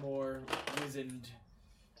the more wizened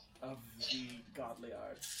of the godly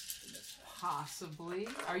arts in this town? Possibly.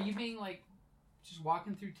 Are you being just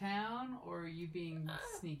walking through town, or are you being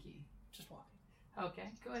sneaky? Just walking.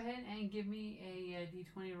 Okay, go ahead and give me a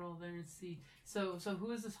d20 roll there and see. So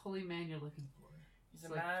who is this holy man you're looking for? He's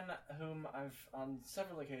a man whom I've, on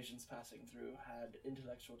several occasions passing through, had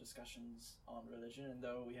intellectual discussions on religion, and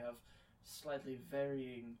though we have slightly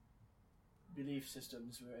varying belief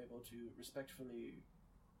systems, we're able to respectfully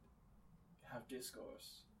have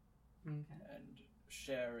discourse and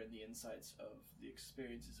share in the insights of the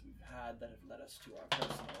experiences we've had that have led us to our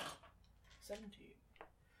personal 17.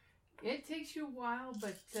 It takes you a while,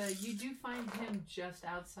 but you do find him just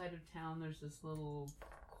outside of town. There's this little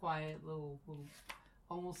quiet, little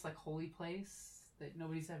almost like holy place that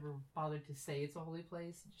nobody's ever bothered to say it's a holy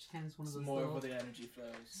place. It just kind of is one of those more little where the energy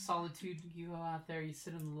flows. solitude. You go out there, you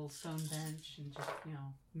sit on the little stone bench, and just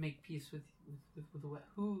make peace with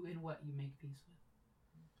who and what you make peace with.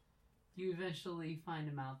 You eventually find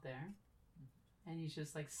him out there, and he's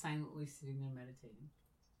just silently sitting there meditating.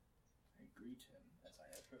 I greet him as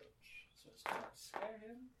I approach, so as to not scare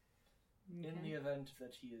him. In the event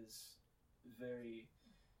that he is very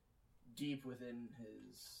deep within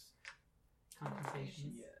his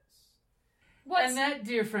Conversations. Yes. And that,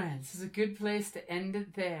 dear friends, is a good place to end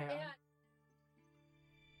it there. Yeah.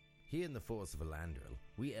 Here in the force of Elandril,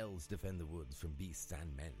 we elves defend the woods from beasts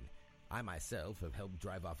and men. I myself have helped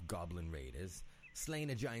drive off goblin raiders,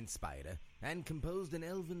 slain a giant spider, and composed an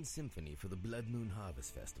elven symphony for the Blood Moon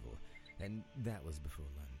Harvest Festival, and that was before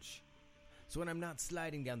lunch. So when I'm not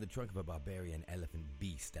sliding down the trunk of a barbarian elephant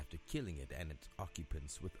beast after killing it and its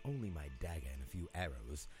occupants with only my dagger and a few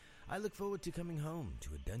arrows, I look forward to coming home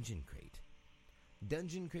to a Dungeon Crate.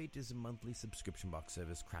 Dungeon Crate is a monthly subscription box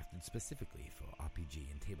service crafted specifically for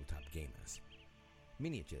RPG and tabletop gamers.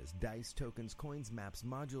 Miniatures, dice, tokens, coins, maps,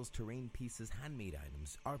 modules, terrain pieces, handmade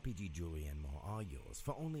items, RPG jewelry, and more are yours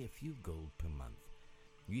for only a few gold per month.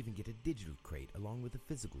 You even get a digital crate along with a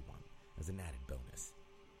physical one as an added bonus.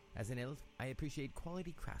 As an elf, I appreciate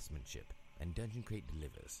quality craftsmanship, and Dungeon Crate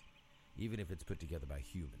delivers, even if it's put together by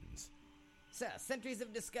humans. Sir, sentries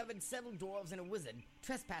have discovered several dwarves and a wizard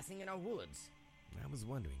trespassing in our woods. I was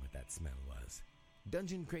wondering what that smell was.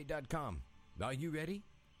 DungeonCrate.com. Are you ready?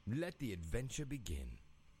 Let the adventure begin.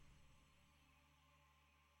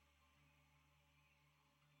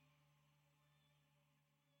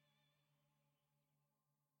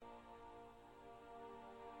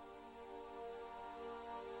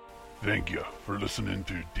 Thank you for listening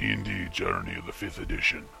to D&D Journey of the 5th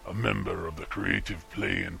Edition, a member of the Creative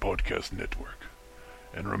Play and Podcast Network.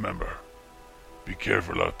 And remember, be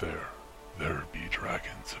careful out there. There be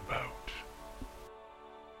dragons about.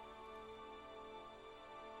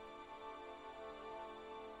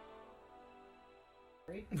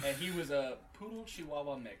 And he was a poodle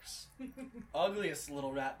chihuahua mix. Ugliest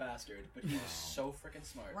little rat bastard, but he was so freaking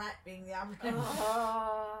smart. Rat being the operative.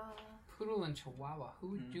 Poodle and Chihuahua. Who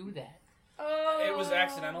would do that? Oh. It was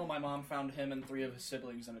accidental. My mom found him and 3 of his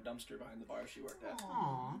siblings in a dumpster behind the bar she worked at.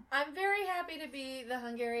 Aww. I'm very happy to be the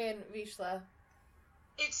Hungarian Vizsla.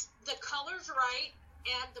 It's the colors right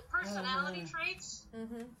and the personality traits.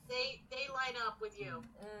 Mm-hmm. They line up with you.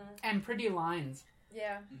 And pretty lines.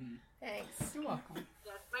 Yeah. Mm-hmm. Thanks. You're welcome.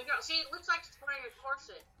 Yeah, my girl. See, it looks like it's wearing a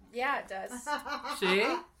corset. Yeah, it does. See?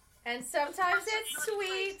 And sometimes it's sweet.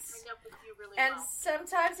 Personality traits line up with you really And well.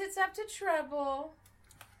 sometimes it's up to trouble.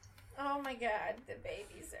 Oh my god, the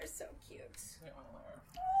babies are so cute. They are.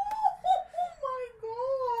 Oh my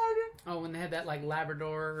when they had that like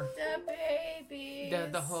Labrador, The babies.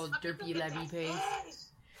 the whole derpy labby face.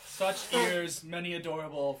 Such ears, many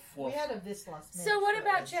adorable. We Woof. had a Vislas. So what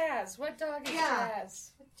about Jazz? What dog is Yeah.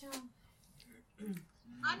 Jazz?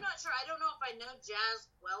 I'm not sure. I don't know if I know Jazz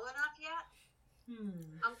well enough yet.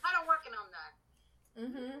 I'm kind of working on that.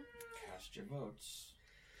 Mm-hmm. Cast your votes.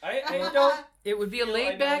 I don't. It would be a feel I know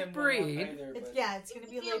laid back him well enough breed. either, It's but- it's gonna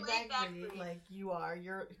be a It'd be a laid back laid-back breed, breed. like you are.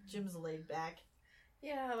 Jim's laid back,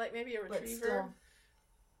 Yeah, like maybe a but retriever. still.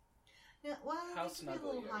 Yeah, well, How it can be a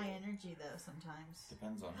little snuggly are high you? energy though sometimes.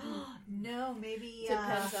 Depends on who. No, maybe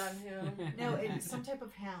Depends on who. No, it's some type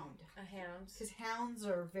of hound. A hound. Because hounds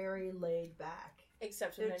are very laid back.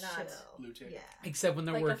 Except when They're they're not. chill. Blue tick. Yeah. Except when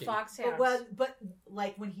they're Like working. a foxhound. But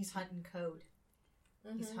like when he's hunting code,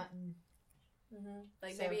 he's Mhm. hunting. Mhm.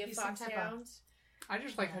 Like So maybe a he's some type of- foxhound. I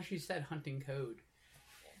just like how she said hunting code.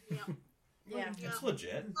 Yeah. That's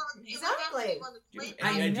legit. Well, it would have to be Exactly. one that's Do you have laid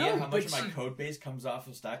any I idea know, how much of but my she- code base comes off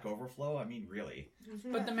of Stack Overflow? I mean, really.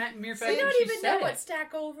 But the mere We fact that don't she even said know it. what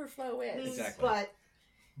Stack Overflow is. Exactly. But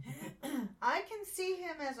I can see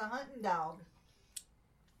him as a hunting dog.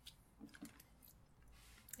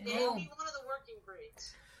 It would be one of the working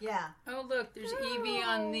breeds. Yeah, Oh look, there's Evie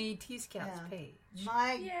on the T Scouts Yeah. page.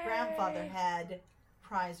 my Yay. grandfather had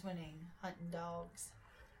prize-winning hunting dogs.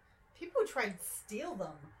 People tried to steal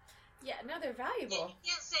them. Yeah, no, they're Yeah, valuable. you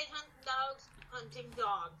can't say hunting dogs, hunting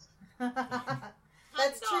dogs.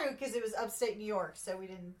 That's Hunting true dogs. because it was upstate New York, so we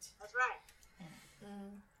didn't. That's right.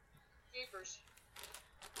 Mm. Jeepers.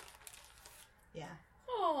 Yeah,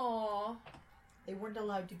 Aww. they weren't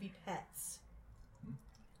allowed to be pets.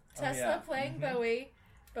 Tesla yeah. playing Bowie.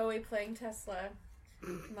 Bowie playing Tesla.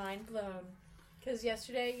 Mind blown. Because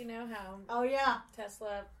yesterday, you know how Oh yeah,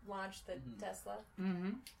 Tesla launched the Tesla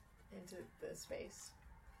Mm-hmm. into the space.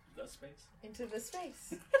 The space. Into the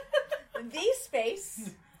space. the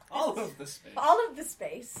space. All of the space. All of the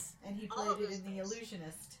space. and he All played of it this in The things.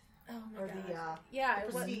 Illusionist Oh my or god. the yeah, the it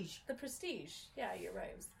was Prestige the Prestige. Yeah, you're right.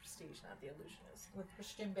 It was the Prestige, not the Illusionist. with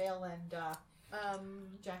Christian Bale and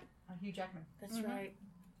Hugh Jackman That's Mhm. right.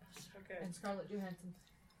 So good. and Scarlett Johansson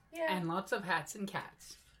Yeah. And lots of hats and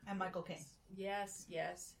cats. and Michael Caine. Yes,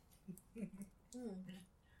 yes.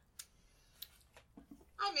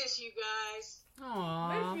 I miss you guys.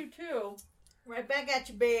 Aww. Miss you too. Right back at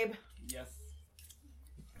you, babe. Yes.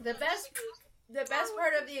 The best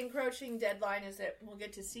part of the encroaching deadline is that we'll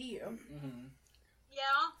get to see you. Mm-hmm.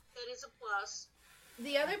 Yeah, that is a plus.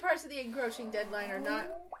 The other parts of the encroaching deadline are not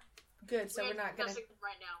good, so we're not going to discussing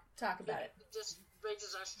right now. talk about it. It just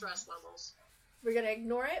raises our stress levels. We're going to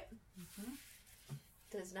ignore it.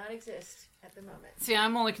 Does not exist at the moment. See,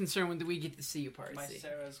 I'm only concerned when we get to see you part. My See.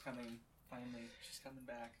 Sarah's coming. Finally, she's coming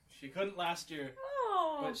back. She couldn't last year,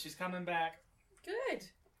 Oh, but she's coming back. good.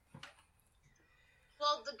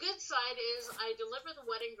 Well, the good side is I deliver the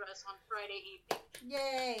wedding dress on Friday evening.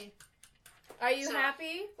 Yay! Are you So-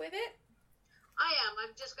 happy with it? I am.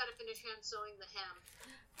 I've just got to finish hand sewing the hem.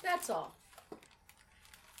 That's all.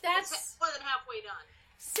 It's That's more than halfway done.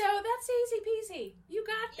 so. That's easy peasy. You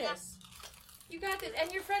got Yeah. this. You got this,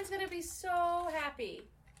 and your friend's gonna be so happy.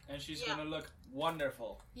 And she's Yeah. gonna look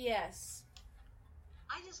wonderful. Yes.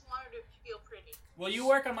 I just want her to feel pretty. Will you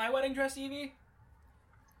work on my wedding dress, Evie?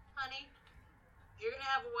 Honey, if you're going to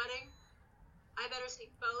have a wedding, I better see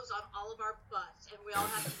bows on all of our butts, and we all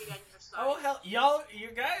have to be on your side. Oh hell, y'all,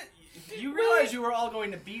 you guys, you realize you were all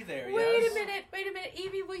going to be there, Wait yes? a minute. Wait a minute,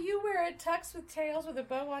 Evie. Will you wear a tux with tails with a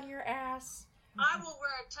bow on your ass? I will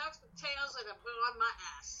wear a tux with tails and a bow on my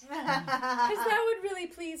ass. Because that would really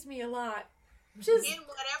please me a lot. Just. In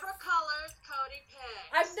whatever colors Cody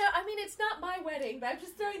picks. I mean, it's not my wedding, but I'm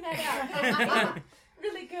just throwing that out.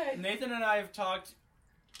 Really good. Nathan and I have talked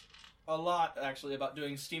a lot, actually, about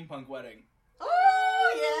doing steampunk wedding.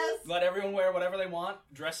 Oh yes. Let everyone wear whatever they want.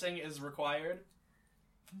 Dressing is required.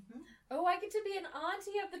 Oh, I get to be an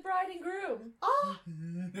auntie of the bride and groom. Oh,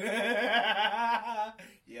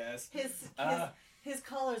 Yes. his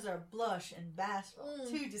colors are blush and bashful. Mm.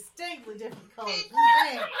 Two distinctly different colors.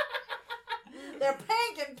 They're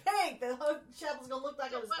pink and pink. The whole chapel's gonna look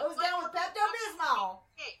like it was hosed down with Pepto-Bismol.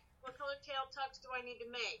 Hey, what color tail tux do I need to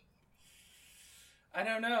make? I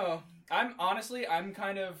don't know. I'm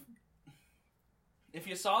kind of... If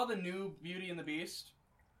you saw the new Beauty and the Beast,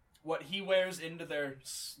 what he wears into their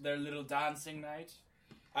little dancing night,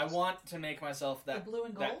 I want to make myself that, The blue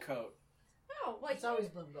and that gold? coat. Oh, like It's always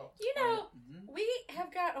blue and gold. you know, Mhm. we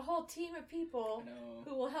have got a whole team of people I know.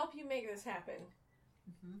 who will help you make this happen.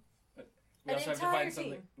 We An also have to entire find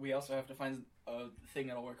something. team. We also have to find a thing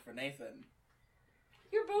that'll work for Nathan.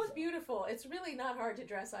 You're both beautiful. It's really not hard to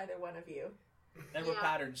dress either one of you. And we're Yeah.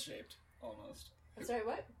 pattern shaped, almost. I'm sorry,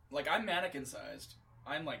 what? Like, I'm mannequin sized.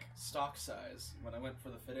 I'm like stock size. When I went for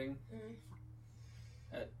the fitting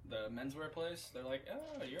at the menswear place, they're like,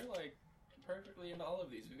 "Oh, you're like perfectly into all of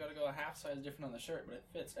these. We've got to go a half size different on the shirt, but it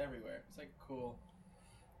fits everywhere." It's like, cool.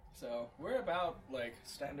 So we're about like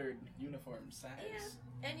standard uniform size.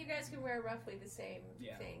 Yeah, and you guys can wear roughly the same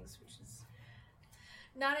Yeah. things, which is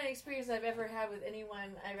not an experience I've ever had with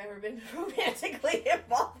anyone I've ever been romantically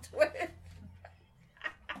involved with.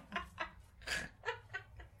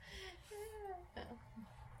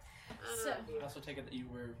 So, I also take it that you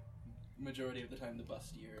were majority of the time the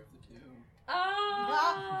bustier of the two.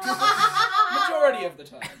 Majority of the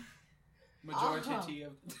time. Majority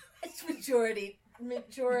of the it's majority.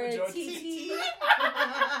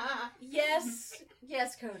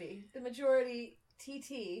 Yes, Cody. The majority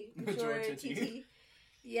TT. Majority TT.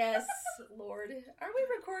 Yes, Lord. Are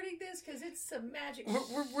we recording this? Because it's some magic.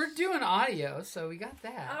 We're doing audio, so we got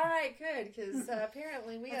that. All right, good. Because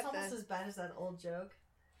apparently we That's got almost as bad as that old joke.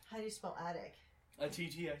 How do you spell attic? A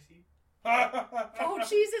TTIC. Oh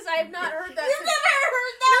Jesus! I have not heard that. You've since... never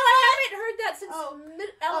heard that? No, I haven't heard that since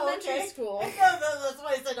elementary okay. school. No, that's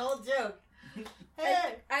why I said old joke.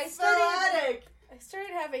 Hey, I spell attic.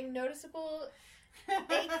 started having noticeable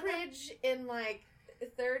acreage in like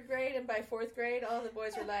 3rd grade, and by 4th grade, all the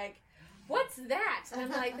boys were like, "What's that?" And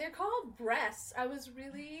I'm like, "They're called breasts." I was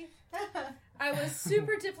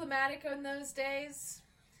super diplomatic on those days.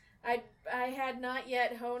 I had not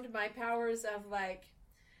yet honed my powers of like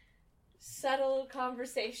subtle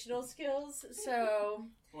conversational skills, so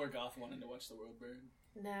Or goth wanting to watch the world burn.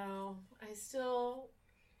 no, I still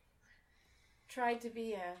tried to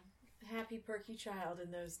be a happy, perky child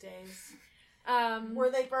in those days.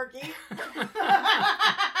 Were they perky?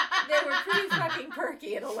 They were pretty fucking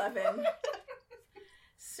perky at 11.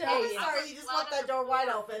 So Hey, sorry, you just left that door wide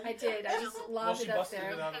open. I did. I just lobbed she it up busted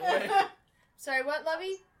there. it out of the way. Sorry, what,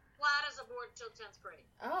 Lovey? Flat as a board till 10th grade.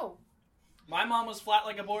 Oh. My mom was flat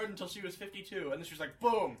like a board until she was 52, and then she was like,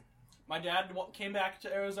 boom! My dad came back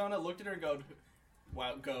to Arizona, looked at her and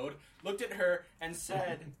looked at her and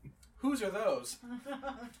said, "Whose are those?"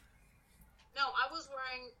 No, I was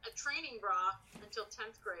wearing a training bra until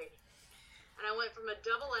 10th grade. And I went from a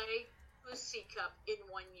AA to a C cup in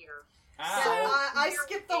 1 year. So I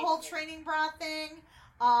skipped the whole training bra thing.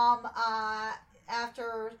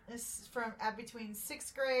 After between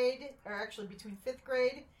 6th grade, or actually between 5th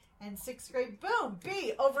grade and 6th grade, boom,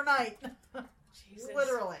 B overnight. Jesus.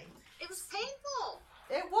 Literally, It was painful.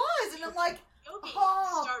 it was, and I'm like, Yogi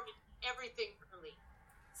oh. started everything early.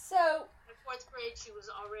 So, In 4th grade, she was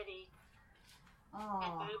already oh,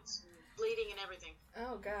 at boobs and bleeding and everything.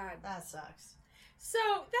 oh God. that sucks. So,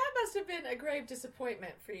 that must have been a grave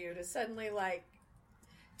disappointment for you to suddenly, like,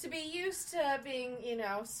 to be used to being,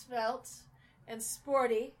 svelte and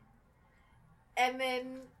sporty, and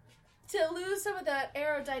then to lose some of that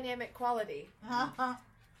aerodynamic quality.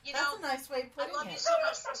 You That's know, a nice way of I putting love you it. so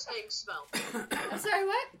much for saying svelte. I'm sorry,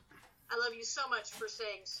 what? I love you so much for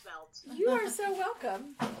saying svelte. You are so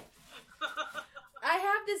welcome. I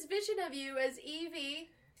have this vision of you as Evie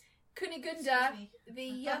Kunigunda, Excuse me. the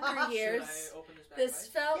younger years, Should I open this back the right?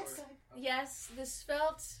 svelte, Or- yes, the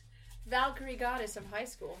svelte Valkyrie goddess of high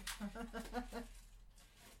school.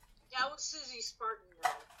 Yeah, I was Susie Spartan, though.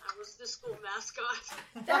 I was the school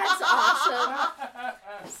mascot. That's awesome.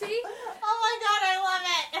 See? Oh my god, I love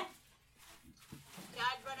it! Yeah,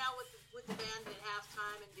 I'd run out with the band at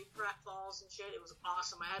halftime and do pratfalls and shit. It was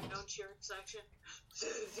awesome. I had no cheering section.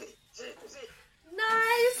 It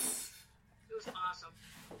Nice. was awesome.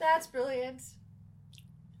 That's brilliant.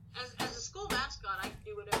 As a school mascot, I could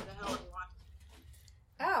do whatever the hell I want.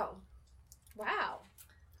 Oh. Wow.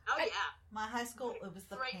 Oh, yeah. My high school, it was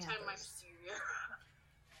the Great time my Panthers. senior year.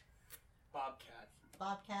 Bobcat.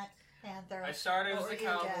 Bobcat, Panther. I started What as a were you,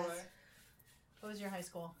 cowboy. Jazz? What was your high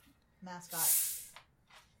school mascot?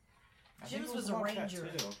 I think Jim's it was the a Bobcat, ranger.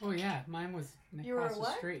 too. Oh yeah, mine was You were across the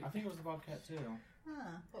what? street. I think it was the Bobcat too.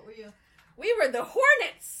 Huh, what were you? We were the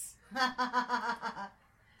Hornets,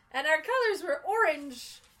 and our colors were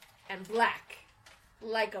orange and black,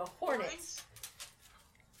 like a hornet.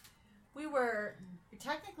 We were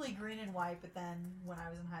technically green and white, but then when I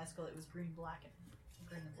was in high school, it was green, black, and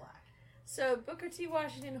green and black. So Booker T.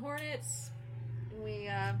 Washington Hornets, we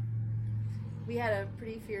had a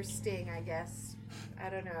pretty fierce sting, I guess. I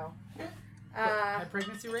don't know. High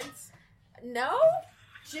pregnancy rates? No,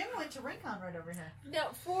 Jim went to Rincon right over here. no.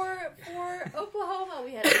 For Oklahoma,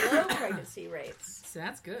 we had low pregnancy rates. So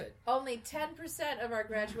that's good. Only 10% of our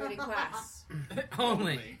graduating class.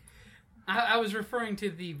 Only. I was referring to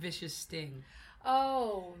the vicious sting.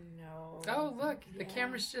 Oh no. Oh look, the Yeah.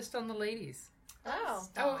 camera's just on the ladies. Oh.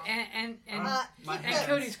 Oh, and My and hands.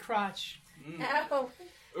 Cody's crotch. Ow.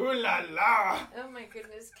 Ooh la la! Oh my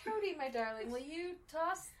goodness. Cody, my darling, will you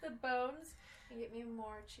toss the bones and get me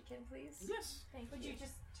more chicken, please? Yes, Thank Would you. you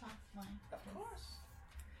just talk mine? of course.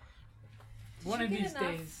 One you of get these enough?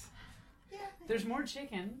 days. Yeah. There's more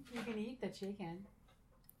chicken. You can eat the chicken.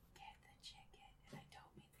 Get the chicken. And I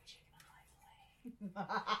don't mean the chicken on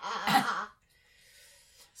my plate.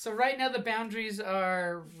 So right now the boundaries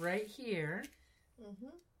are right here. Mm-hmm.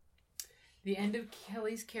 The end of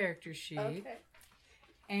Kelly's character sheet. Okay.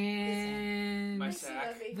 And My Thank you, sack.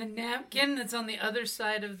 Lovey. the napkin that's on the other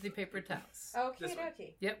side of the paper towels. Okay, This one.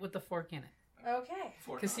 dokie. Yep, with the fork in it. Okay.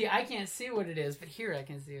 Because see, I can't see what it is, but here I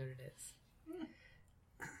can see what it is.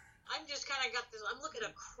 I'm just kind of got this. I'm looking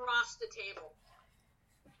across the table.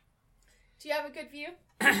 Do you have a good view?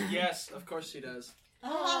 Yes, of course she does. Aww.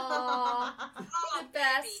 Oh, The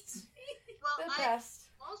best. Well, The I best.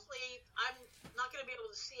 mostly I'm not going to be able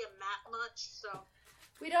to see a map much, so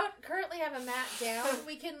We don't currently have a mat down.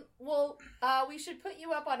 We should put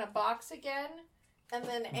you up on a box again and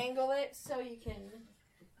then angle it so you can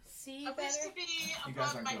see I wish better. to be You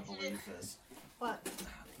guys above aren't my going to believe this. What?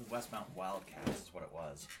 The Westmount Wildcats is what it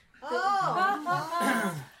was. Oh.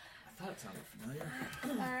 I thought it sounded familiar.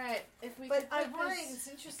 Alright, if we But could I'm put worried. this... It's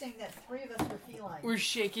interesting that 3 of us were feline. We're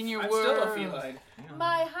shaking your I'm world. still a feline.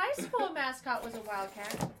 My high school mascot was a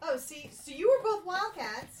wildcat. Oh, see, so you were both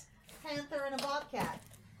wildcats, panther and a bobcat.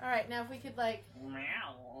 Alright, now if we could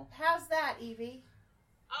Meow. how's that, Evie?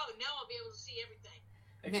 oh, now I'll be able to see everything.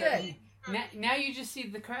 Exactly. Now you just see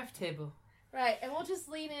the craft table. Right, and we'll just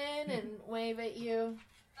lean in and wave at you.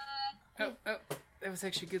 Oh, that was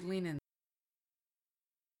actually good lean in.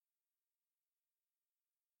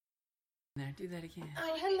 There, do that again.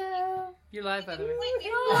 Oh, hello. You're live, by the way.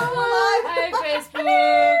 Oh, Hi,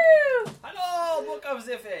 Facebook. Hello, Book of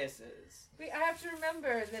the Faces. I have to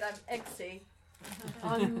remember that I'm Exy.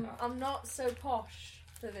 I'm not so posh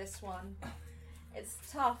for this one. It's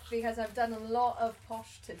tough because I've done a lot of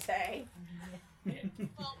posh today.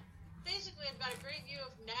 Well, basically, I've got a great view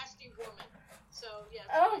of Nasty Woman. So, yeah.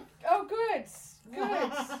 Oh, good.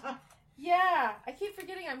 Good. Yeah, I keep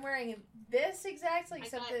forgetting I'm wearing this exactly,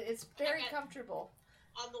 except that it's very comfortable.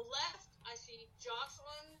 On the left, I see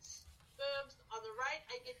Jocelyn's boobs. On the right,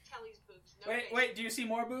 I get Kelly's boobs. No face. Wait, do you see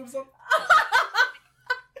more boobs? Well,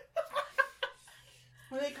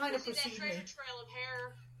 they kind You of see that precede treasure me. trail of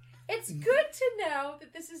hair. It's good to know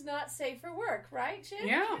that this is not safe for work, right, Jim?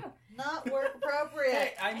 Yeah. Not work appropriate.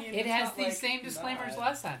 Hey, I mean, It it's has not these like same disclaimers not.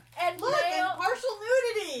 last time. And Look, and partial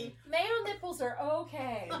nudity. male nipples are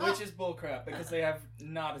okay. Which is bullcrap because they have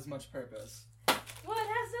not as much purpose. Well, it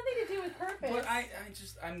has nothing to do with purpose. But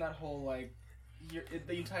I'm that whole like,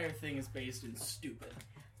 the entire thing is based in stupid.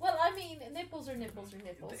 Well, I mean, nipples are nipples are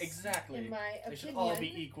nipples. Exactly. In my They should opinion. all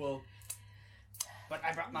be equal. But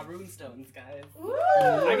I brought my runestones, guys. Ooh.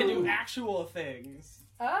 I can do actual things.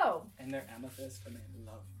 Oh. And they're amethyst and they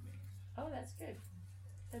love me. Oh, that's good.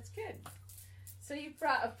 That's good. So you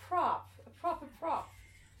brought a prop. A proper prop.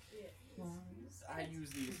 I use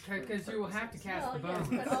these. Because you will have to cast Well, the yes,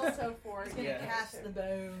 bones. but also for... He's going to cast the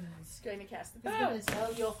bones. He's going to cast the He's going bones. to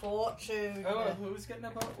tell your fortune. Oh, who's getting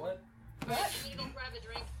a boat? What? Alright, I'm gonna go grab a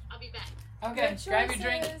drink. I'll be back. Okay, Good grab your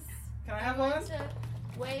drink. choices. Can I have I one? like to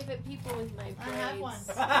wave at people with my braids. I have one.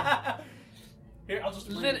 Here, I'll just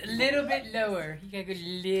Little bit lower. You gotta go a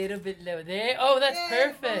little bit lower. There. Oh, that's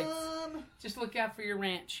perfect. Just look out for your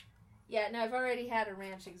ranch. Yeah, no, I've already had a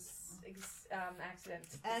ranch accident.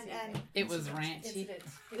 And It was ranchy. Incident.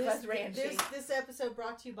 It was ranchy. This episode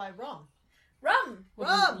brought to you by rum. Rum!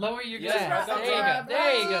 Well, lower your Yes, glass. rum. There you go.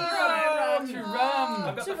 There you go. Rum. To I've rum.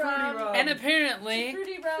 got To the fruity rum. rum. And apparently,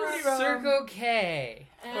 Fruity rum. Circle K.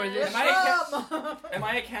 Or And- this Am I, am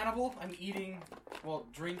I a cannibal? I'm eating,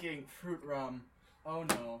 drinking fruit rum. Oh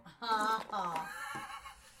no.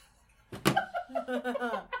 You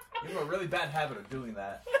have a really bad habit of doing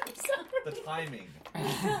that. The timing.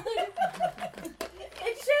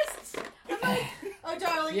 It's just... Oh,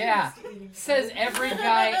 darling. Yeah. You're used to eating. Says every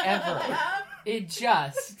guy ever. It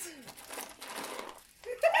just.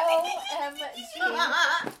 OMG.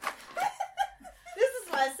 This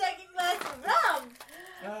is my second glass of rum.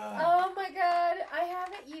 Oh my god, I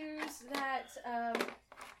haven't used that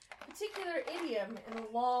particular idiom in a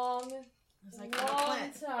long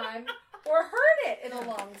time. Or heard it in a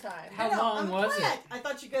long time. How long was it? I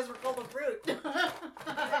thought you guys were called a fruit.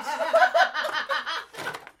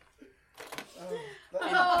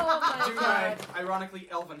 Oh my Do god. my ironically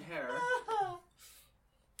elven hair. Oh.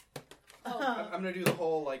 I'm gonna do the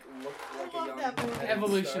whole look like a young that movie. head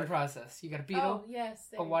Evolution start. process. You got a Oh, beetle, yes.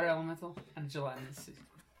 a water elemental, and a gelatinous.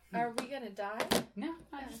 Are we gonna die? No,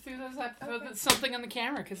 I just threw those up. Something on the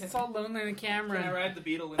camera because it's all lonely on the camera. Can I ride the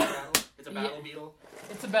beetle in the battle? It's a battle beetle.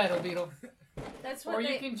 It's a battle beetle. That's what Or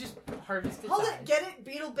they... you can just harvest its Hold eyes. it, get it?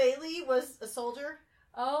 Beetle Bailey was a soldier.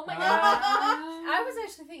 Oh my god! I was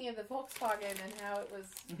actually thinking of the Volkswagen and how it was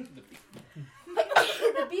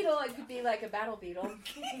the beetle. It could be like a battle beetle.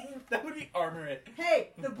 That would be armor it. Hey,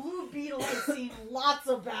 the blue beetle has seen lots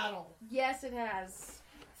of battle. Yes, it has.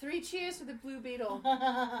 3 cheers for the blue beetle.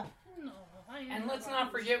 And let's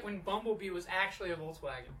not forget when Bumblebee was actually a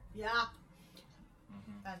Volkswagen. Yeah.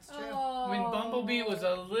 That's true. Oh. When Bumblebee was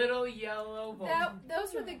a little yellow Volkswagen.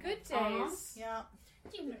 Those were the good days. Yeah.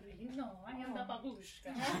 No, I am the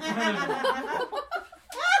babushka.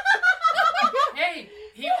 Hey,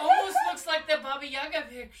 he almost looks like the Baba Yaga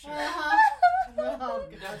picture. Oh, The Baba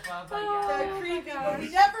that Yaga. creepy. We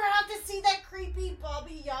never have to see that creepy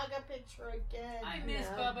Bobby Yaga picture again. I miss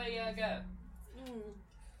Baba Yaga.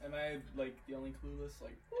 Am I like the only clueless?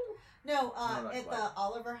 Like, No, not at quite. the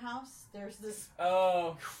Oliver house, there's this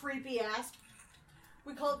oh, creepy ass.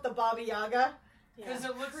 We call it the Baba Yaga. Because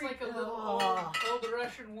it looks like a little Oh. old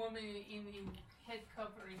Russian woman in the head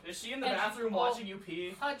covering. is she in the And bathroom she's all watching you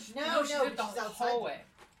pee? Hunched. No, she's no, in the she's outside. hallway.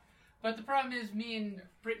 But the problem is, me and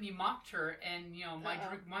Brittany mocked her, and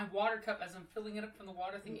my water cup, as I'm filling it up from the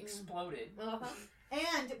water thing, exploded.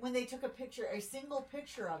 And when they took a picture, a single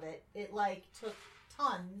picture of it, it like took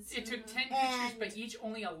tons. It took 10 And pictures, but each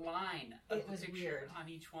only a line of it the was picture weird. on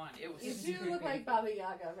each one. It was You super do look like painful. Baba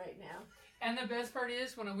Yaga right now. And the best part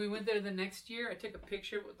is, when we went there the next year, I took a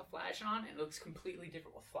picture with the flash on, and it looks completely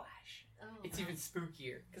different with flash. Oh. It's even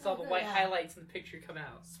spookier, because all the white Yeah. highlights in the picture come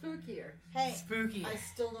out. Spookier. Hey, Spooky. I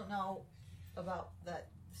still don't know about that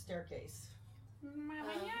staircase.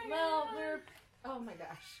 Well, we're... Oh my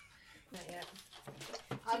gosh. Not yet.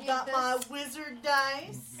 I've need got this? my wizard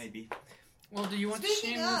dice. Maybe. Well, do you want to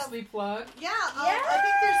Speaking shamelessly plug? Yeah, I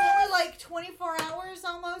think there's only like 24 hours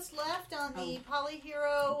almost left on the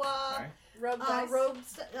Polyhero Rogue dice.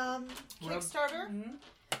 Kickstarter. Mm-hmm.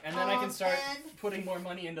 And then I can start and- putting more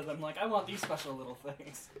money into them. Like, I want these special little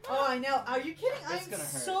things. Oh, I know. Are you kidding? It's I'm gonna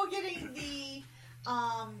hurt. so getting the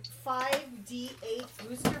 5D8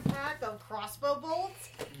 booster pack of crossbow bolts.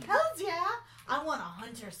 Hell yeah! I want a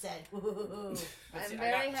hunter set. Ooh. Let's see, I'm I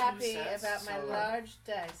very got 2 happy sets, about my so- large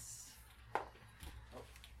dice.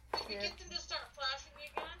 Did you get them to start flashing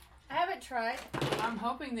again? I haven't tried. I'm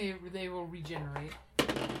hoping they will regenerate.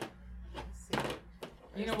 Let's see.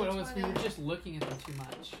 You know Where's what it the was? We 20? were just looking at them too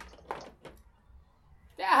much.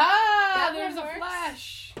 Aha! That There's a one works.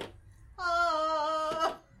 flash.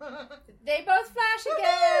 Oh. They both flash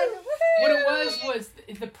again. What it Woohoo! was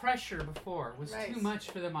the pressure before was Right. too much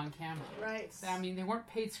for them on camera. Right. I mean, they weren't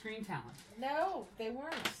paid screen talent. No, they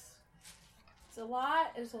weren't. It's a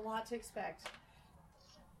lot. There's a lot to expect.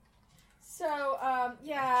 So,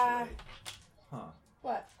 yeah. Actually, huh.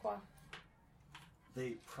 What? Qua?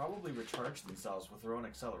 They probably recharged themselves with their own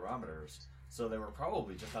accelerometers, so they were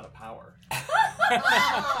probably just out of power. Yeah,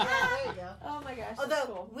 there you go. Oh my gosh. That's Although,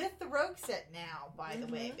 cool. with the rogue set now, by the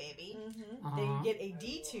way, baby, Mm-hmm. they get a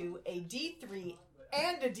D2, a D3,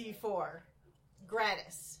 and a D4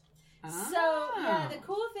 gratis. So, yeah, the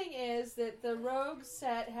cool thing is that the Rogue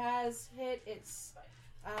set has hit its...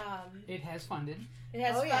 It has funded. It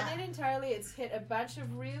has Oh, yeah. funded entirely. It's hit a bunch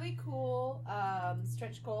of really cool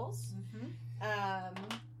stretch goals.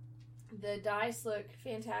 The dice look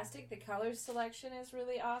fantastic. The color selection is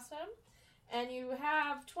really awesome. And you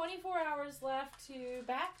have 24 hours left to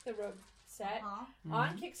back the Rogue set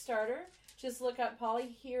on Kickstarter. Just look up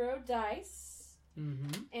Polyhero Dice.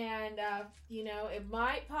 Mm-hmm. And, it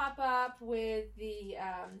might pop up with the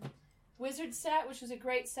Wizard set, which was a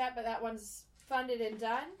great set, but that one's funded and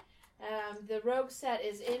done. The Rogue set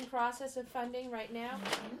is in process of funding right now.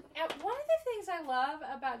 And one of the things I love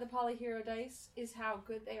about the Polyhero Dice is how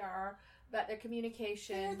good they are about their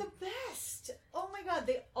communication. They're the best. Oh my god,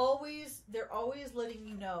 they're always letting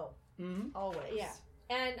you know. Always. Yeah.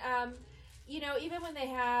 And, even when they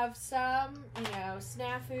have some,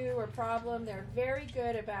 snafu or problem, they're very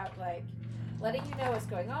good about, letting you know what's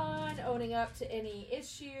going on, owning up to any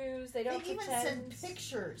issues. They don't even pretend. send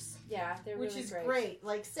pictures. Yeah, they're which really is great. great.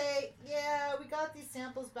 Like, say, yeah, we got these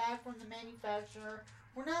samples back from the manufacturer.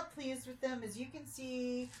 We're not pleased with them. As you can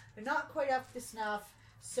see, they're not quite up to snuff.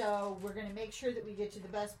 So we're going to make sure that we get you the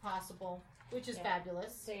best possible, which is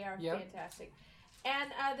fabulous. They are Yep. fantastic.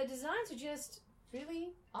 And the designs are just really,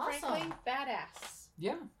 Awesome. frankly, badass.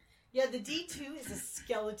 Yeah. Yeah, the D2 is a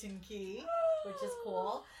skeleton key, which is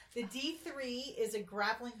cool. The D3 is a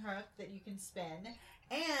grappling hook that you can spin.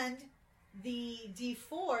 And the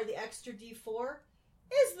D4, the extra D4,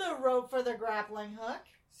 is the rope for the grappling hook.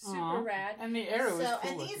 super Aw. rad. And the arrow is So,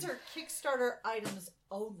 cool. and these are Kickstarter items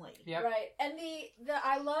only. Yep. Right, and the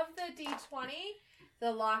I love the D20. The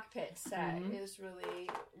lockpick set Mhm. is really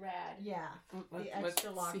rad. Yeah. Let's extra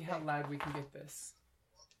lock see how pick. loud we can get this.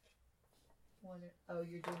 Oh,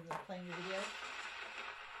 you're playing the video?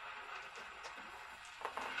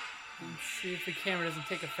 Let's see if the camera doesn't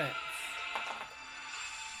take offense.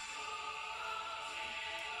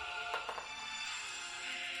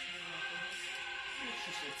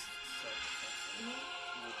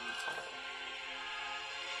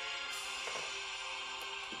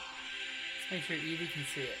 Let's make sure Evie can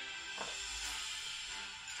see it.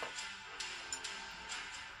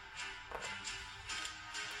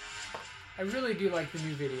 I really do like the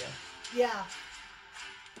new video. Yeah.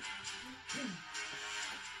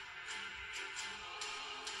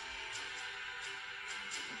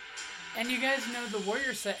 And you guys know the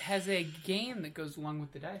Warrior set has a game that goes along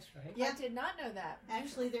with the dice, right? Yeah. I did not know that.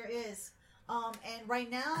 Actually, there is. And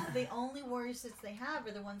right now, the only warrior sets they have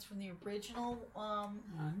are the ones from the original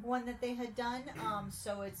one that they had done.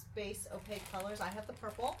 So it's base opaque colors. I have the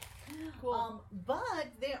purple. Cool. But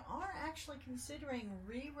they are actually considering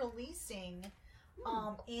re-releasing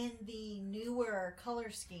in the newer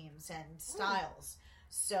color schemes and styles.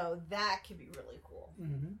 So that could be really cool.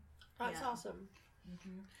 Mm-hmm. That's Yeah. awesome.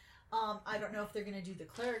 I don't know if they're going to do the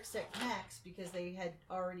cleric set next because they had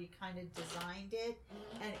already kind of designed it,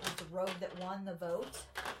 and it was the rogue that won the vote.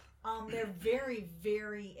 They're very,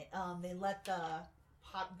 very. They let the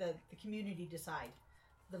community decide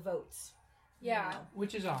the votes. Yeah.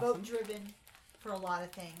 Which is awesome. Vote driven for a lot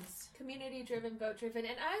of things. Community driven, vote driven,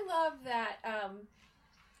 and I love that.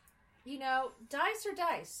 Dice are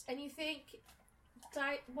dice, and you think,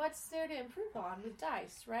 what's there to improve on with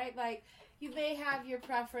dice, right? Like, you may have your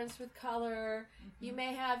preference with color. You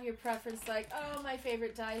may have your preference like, oh, my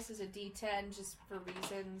favorite dice is a D10 just for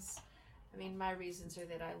reasons. I mean, my reasons are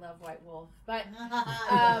that I love White Wolf. But,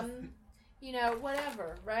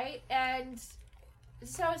 whatever, right? And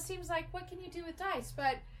so it seems like, what can you do with dice?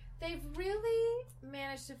 But they've really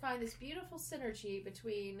managed to find this beautiful synergy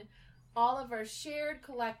between all of our shared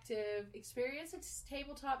collective experience as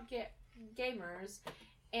tabletop gamers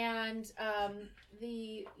and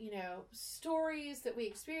the stories that we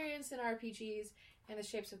experience in RPGs and the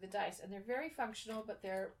shapes of the dice, and they're very functional, but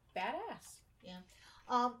they're badass. Yeah.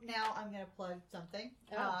 Now I'm going to plug something.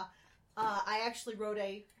 I actually wrote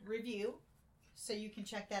a review, so you can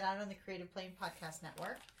check that out on the Creative Playing Podcast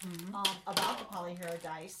Network, about the Polyhero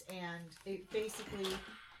dice, and it basically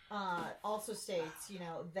also states,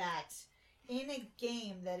 that in a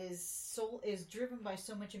game that is driven by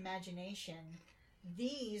so much imagination,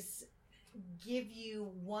 these give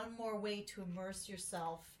you one more way to immerse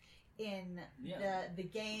yourself in the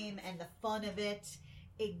game and the fun of it.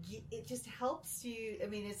 It just helps you. I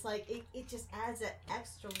mean, it's like it just adds an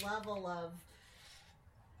extra level of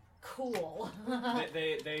cool.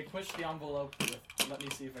 they push the envelope with, let me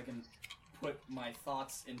see if I can put my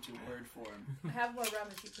thoughts into word form. Have more rum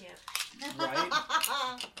if you can. Right?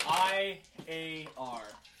 IAR.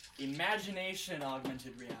 Imagination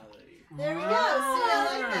Augmented Reality. There we go. See,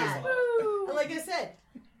 I like that. And like I said,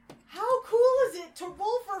 how cool is it to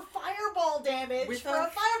roll for fireball damage With for a a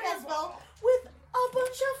fireball spell with a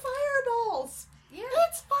bunch of fireballs? Yeah.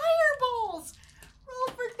 It's fireballs! Roll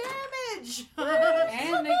for damage!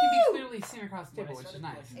 And they can be clearly seen across the table, which is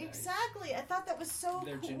nice. Exactly. I thought that was so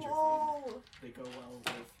They're ginger cool. They go well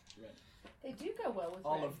with red. They do go well with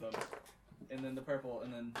All red. of them. And then the purple,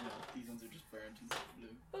 and then these ones are just burnt and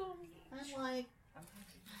blue. Boom. I'm like...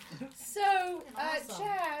 So, Awesome.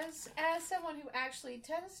 Jazz, as someone who actually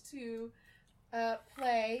tends to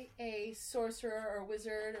play a sorcerer or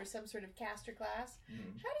wizard or some sort of caster class, how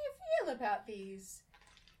do you feel about these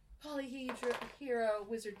Polyhero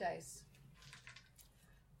wizard dice?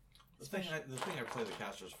 The thing I play the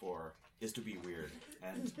casters for is to be weird,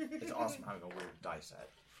 and it's awesome having a weird die set.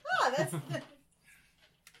 Ah, that's... yeah.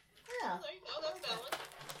 That's valid.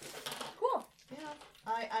 Cool. Yeah.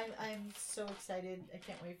 I'm so excited. I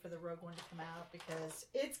can't wait for the Rogue One to come out because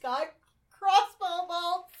it's got crossbow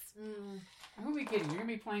bolts. Who are we kidding? You're going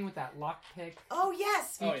to be playing with that lockpick. Oh,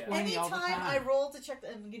 yes. D20 all the Anytime time. I roll to check,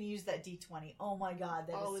 I'm going to use that D20. Oh my god,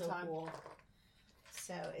 that All is the so time. cool.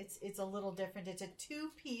 So it's a little different. It's a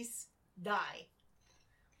 2-piece die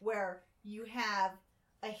where you have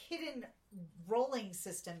a hidden rolling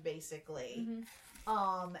system, basically.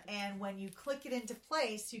 And when you click it into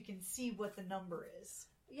place, you can see what the number is.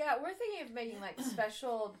 Yeah, we're thinking of making like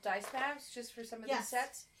special dice bags just for some of these Yes.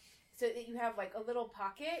 sets. So that you have like a little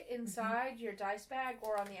pocket inside your dice bag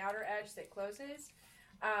or on the outer edge that closes.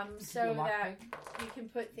 so Your that lockpick? you can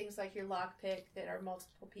put things like your lockpick that are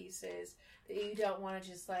multiple pieces that you don't want to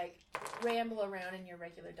just like ramble around in your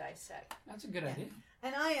regular dice set. That's a good idea.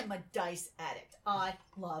 And I am a dice addict. I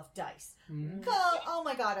love dice. Mm. Oh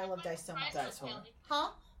my god, I love dice so much. Dice hole. Huh?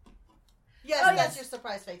 Yes, Oh, that's yes. your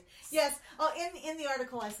surprise face. Yes. Oh, in the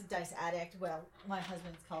article I said dice addict. Well, my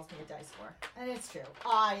husband calls me a dice whore, and it's true.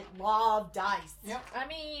 I love dice. Yep. I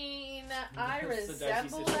mean, I That's the dicey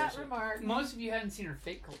resemble that situation. remark. Most of you hadn't seen her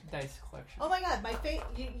fake dice collection. Oh my god, my fate.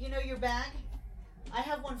 You know your bag? I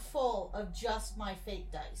have one full of just my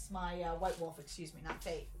fate dice. My white wolf, excuse me, not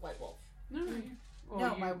fate, white wolf. No,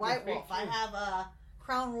 No, my white wolf. I have a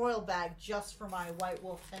Crown Royal bag just for my white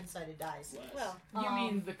wolf 10-sided dice. Well, You Um,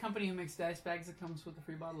 mean the company who makes dice bags that comes with a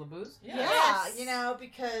free bottle of booze? Yeah, you know,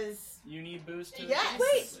 because You need booze too. Yes.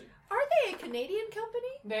 Wait. Are they a Canadian company?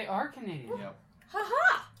 They are Canadian. Yep.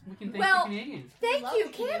 Haha! We can thank Well, the Canadians. Thank love you,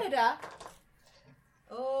 the Canadian- Canada.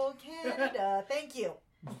 oh Canada, thank you.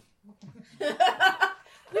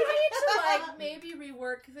 We need to like maybe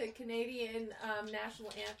rework the Canadian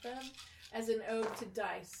national anthem as an ode to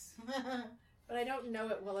dice, but I don't know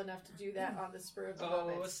it well enough to do that on the spur of the Oh,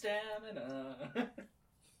 moment. stamina.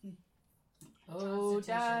 Oh, Constitution.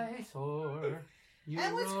 dice whore. You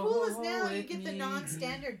And what's roll cool is now you with get the me.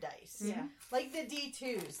 non-standard dice, Yeah. like the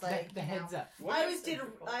D2s, like The you heads know. up. I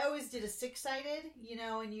always did a 6-sided, you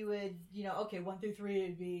know, and you would, you know, okay, 1 through 3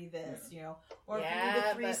 would be this, you know, or if you Yeah, did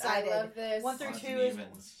but I 3-sided, love this. 1 through Odds 2 and is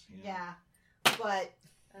evens, you know. yeah, but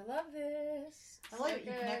I love this. I like So it.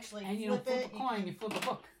 You can good. actually And you don't flip flip it. a coin, you flip a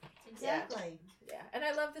book. Exactly. Yeah, and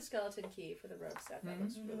I love the skeleton key for the rogue set. That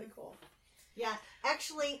looks really cool. Yeah,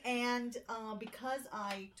 actually, and because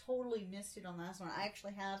I totally missed it on the last one, I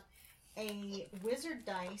actually have a wizard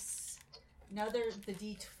dice.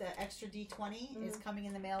 The extra D20 is coming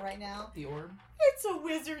in the mail right now. The orb. It's a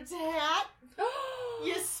wizard's hat.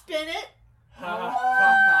 You spin it.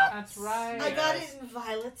 That's right. I got it in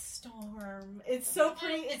Violet Storm. It's so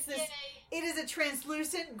pretty. It's this. It is a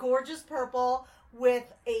translucent, gorgeous purple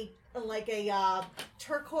with a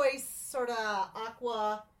turquoise sort of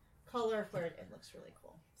aqua color for it. It looks really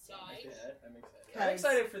cool. I'm excited. I'm Because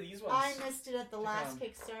excited for these ones. I missed it at the last come.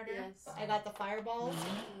 Kickstarter. Yes. I got the fireballs,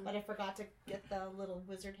 but I forgot to get the little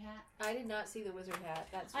wizard hat. I did not see the wizard hat.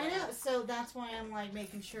 That's I right. know, so that's why I'm like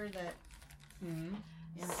making sure that. Mm-hmm.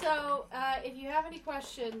 Yeah. So, if you have any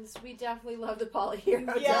questions, we definitely love the Polyhero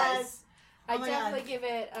dice. Yes. I Oh my definitely God. give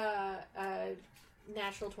it a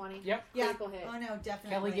natural 20. Yep. Yeah. Critical hit. Oh no, definitely.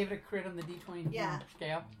 Kelly gave it a crit on the D20 Yeah.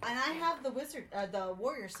 scale. And I have the wizard, the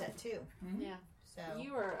warrior set too. Mm-hmm. Yeah. So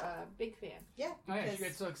You are a big fan. yeah. Oh yeah, she because-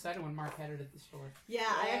 got so excited when Mark had it at the store. Yeah,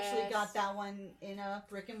 I actually Yes. got that one in a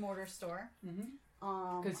brick and mortar store. Mm-hmm.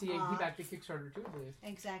 Because Because he backed the Kickstarter too, I believe.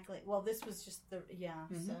 exactly. Well, this was just the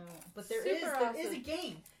Mhm. So, but there Super is awesome. a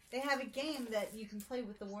game. They have a game that you can play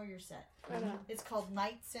with the warrior set. Right on. It's called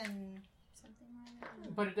Knights and something like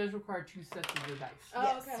that. But it does require 2 sets of your dice. Oh,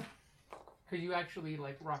 Yes. okay. Because you actually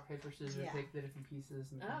like rock, paper, scissors, Yeah. take the different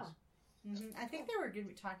pieces and things. Oh. I think they were going to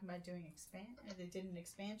be talking about doing They did an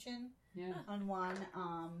expansion Yeah. on one,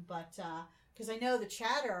 but because I know the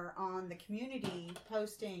chatter on the community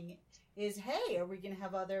posting is, "Hey, are we going to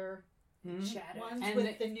have other Mhm. Shadow. ones And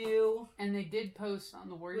with the new?" And they did post on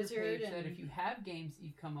the Warrior Wizard page that and- if you have games that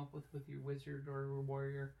you come up with your Wizard or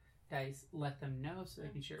Warrior dice, let them know so they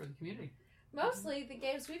can share it with the community. Mostly, the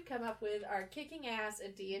games we've come up with are kicking ass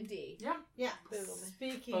at D&D. Yeah. Boom.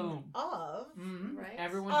 Speaking Boom. of, Mm-hmm. Right.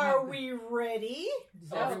 Everyone are have, we ready?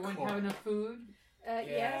 Does Of everyone course. have enough food?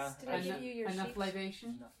 Yes. Did I Enough, give you your enough sheet?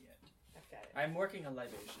 libation? Not yet. I've got it. I'm working on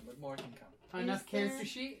libation, but more can come. Enough Is there- character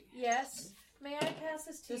sheet? Yes. May I pass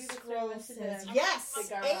this to The you to throw scroll into says the... yes. the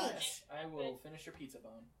garage. 8. I will finish your pizza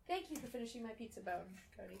bone. Thank you for finishing my pizza bone,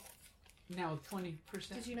 Cody. Now with 20%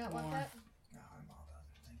 Did you not more. want that? No, I'm all done.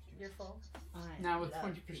 Thank you. You're full. I Now with love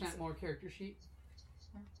 20% pizza. more character sheet.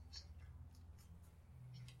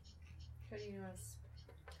 Cody, you want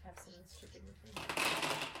to have some of this chicken with me?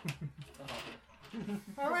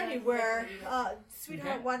 Alrighty, where,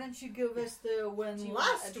 sweetheart, Okay. why don't you give us the when Do you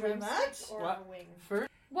want last a we drumstick met? or What? a wing? First,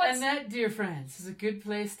 What's and that, dear friends, is a good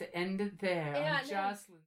place to end it there. Yeah, on no. Jocelyn.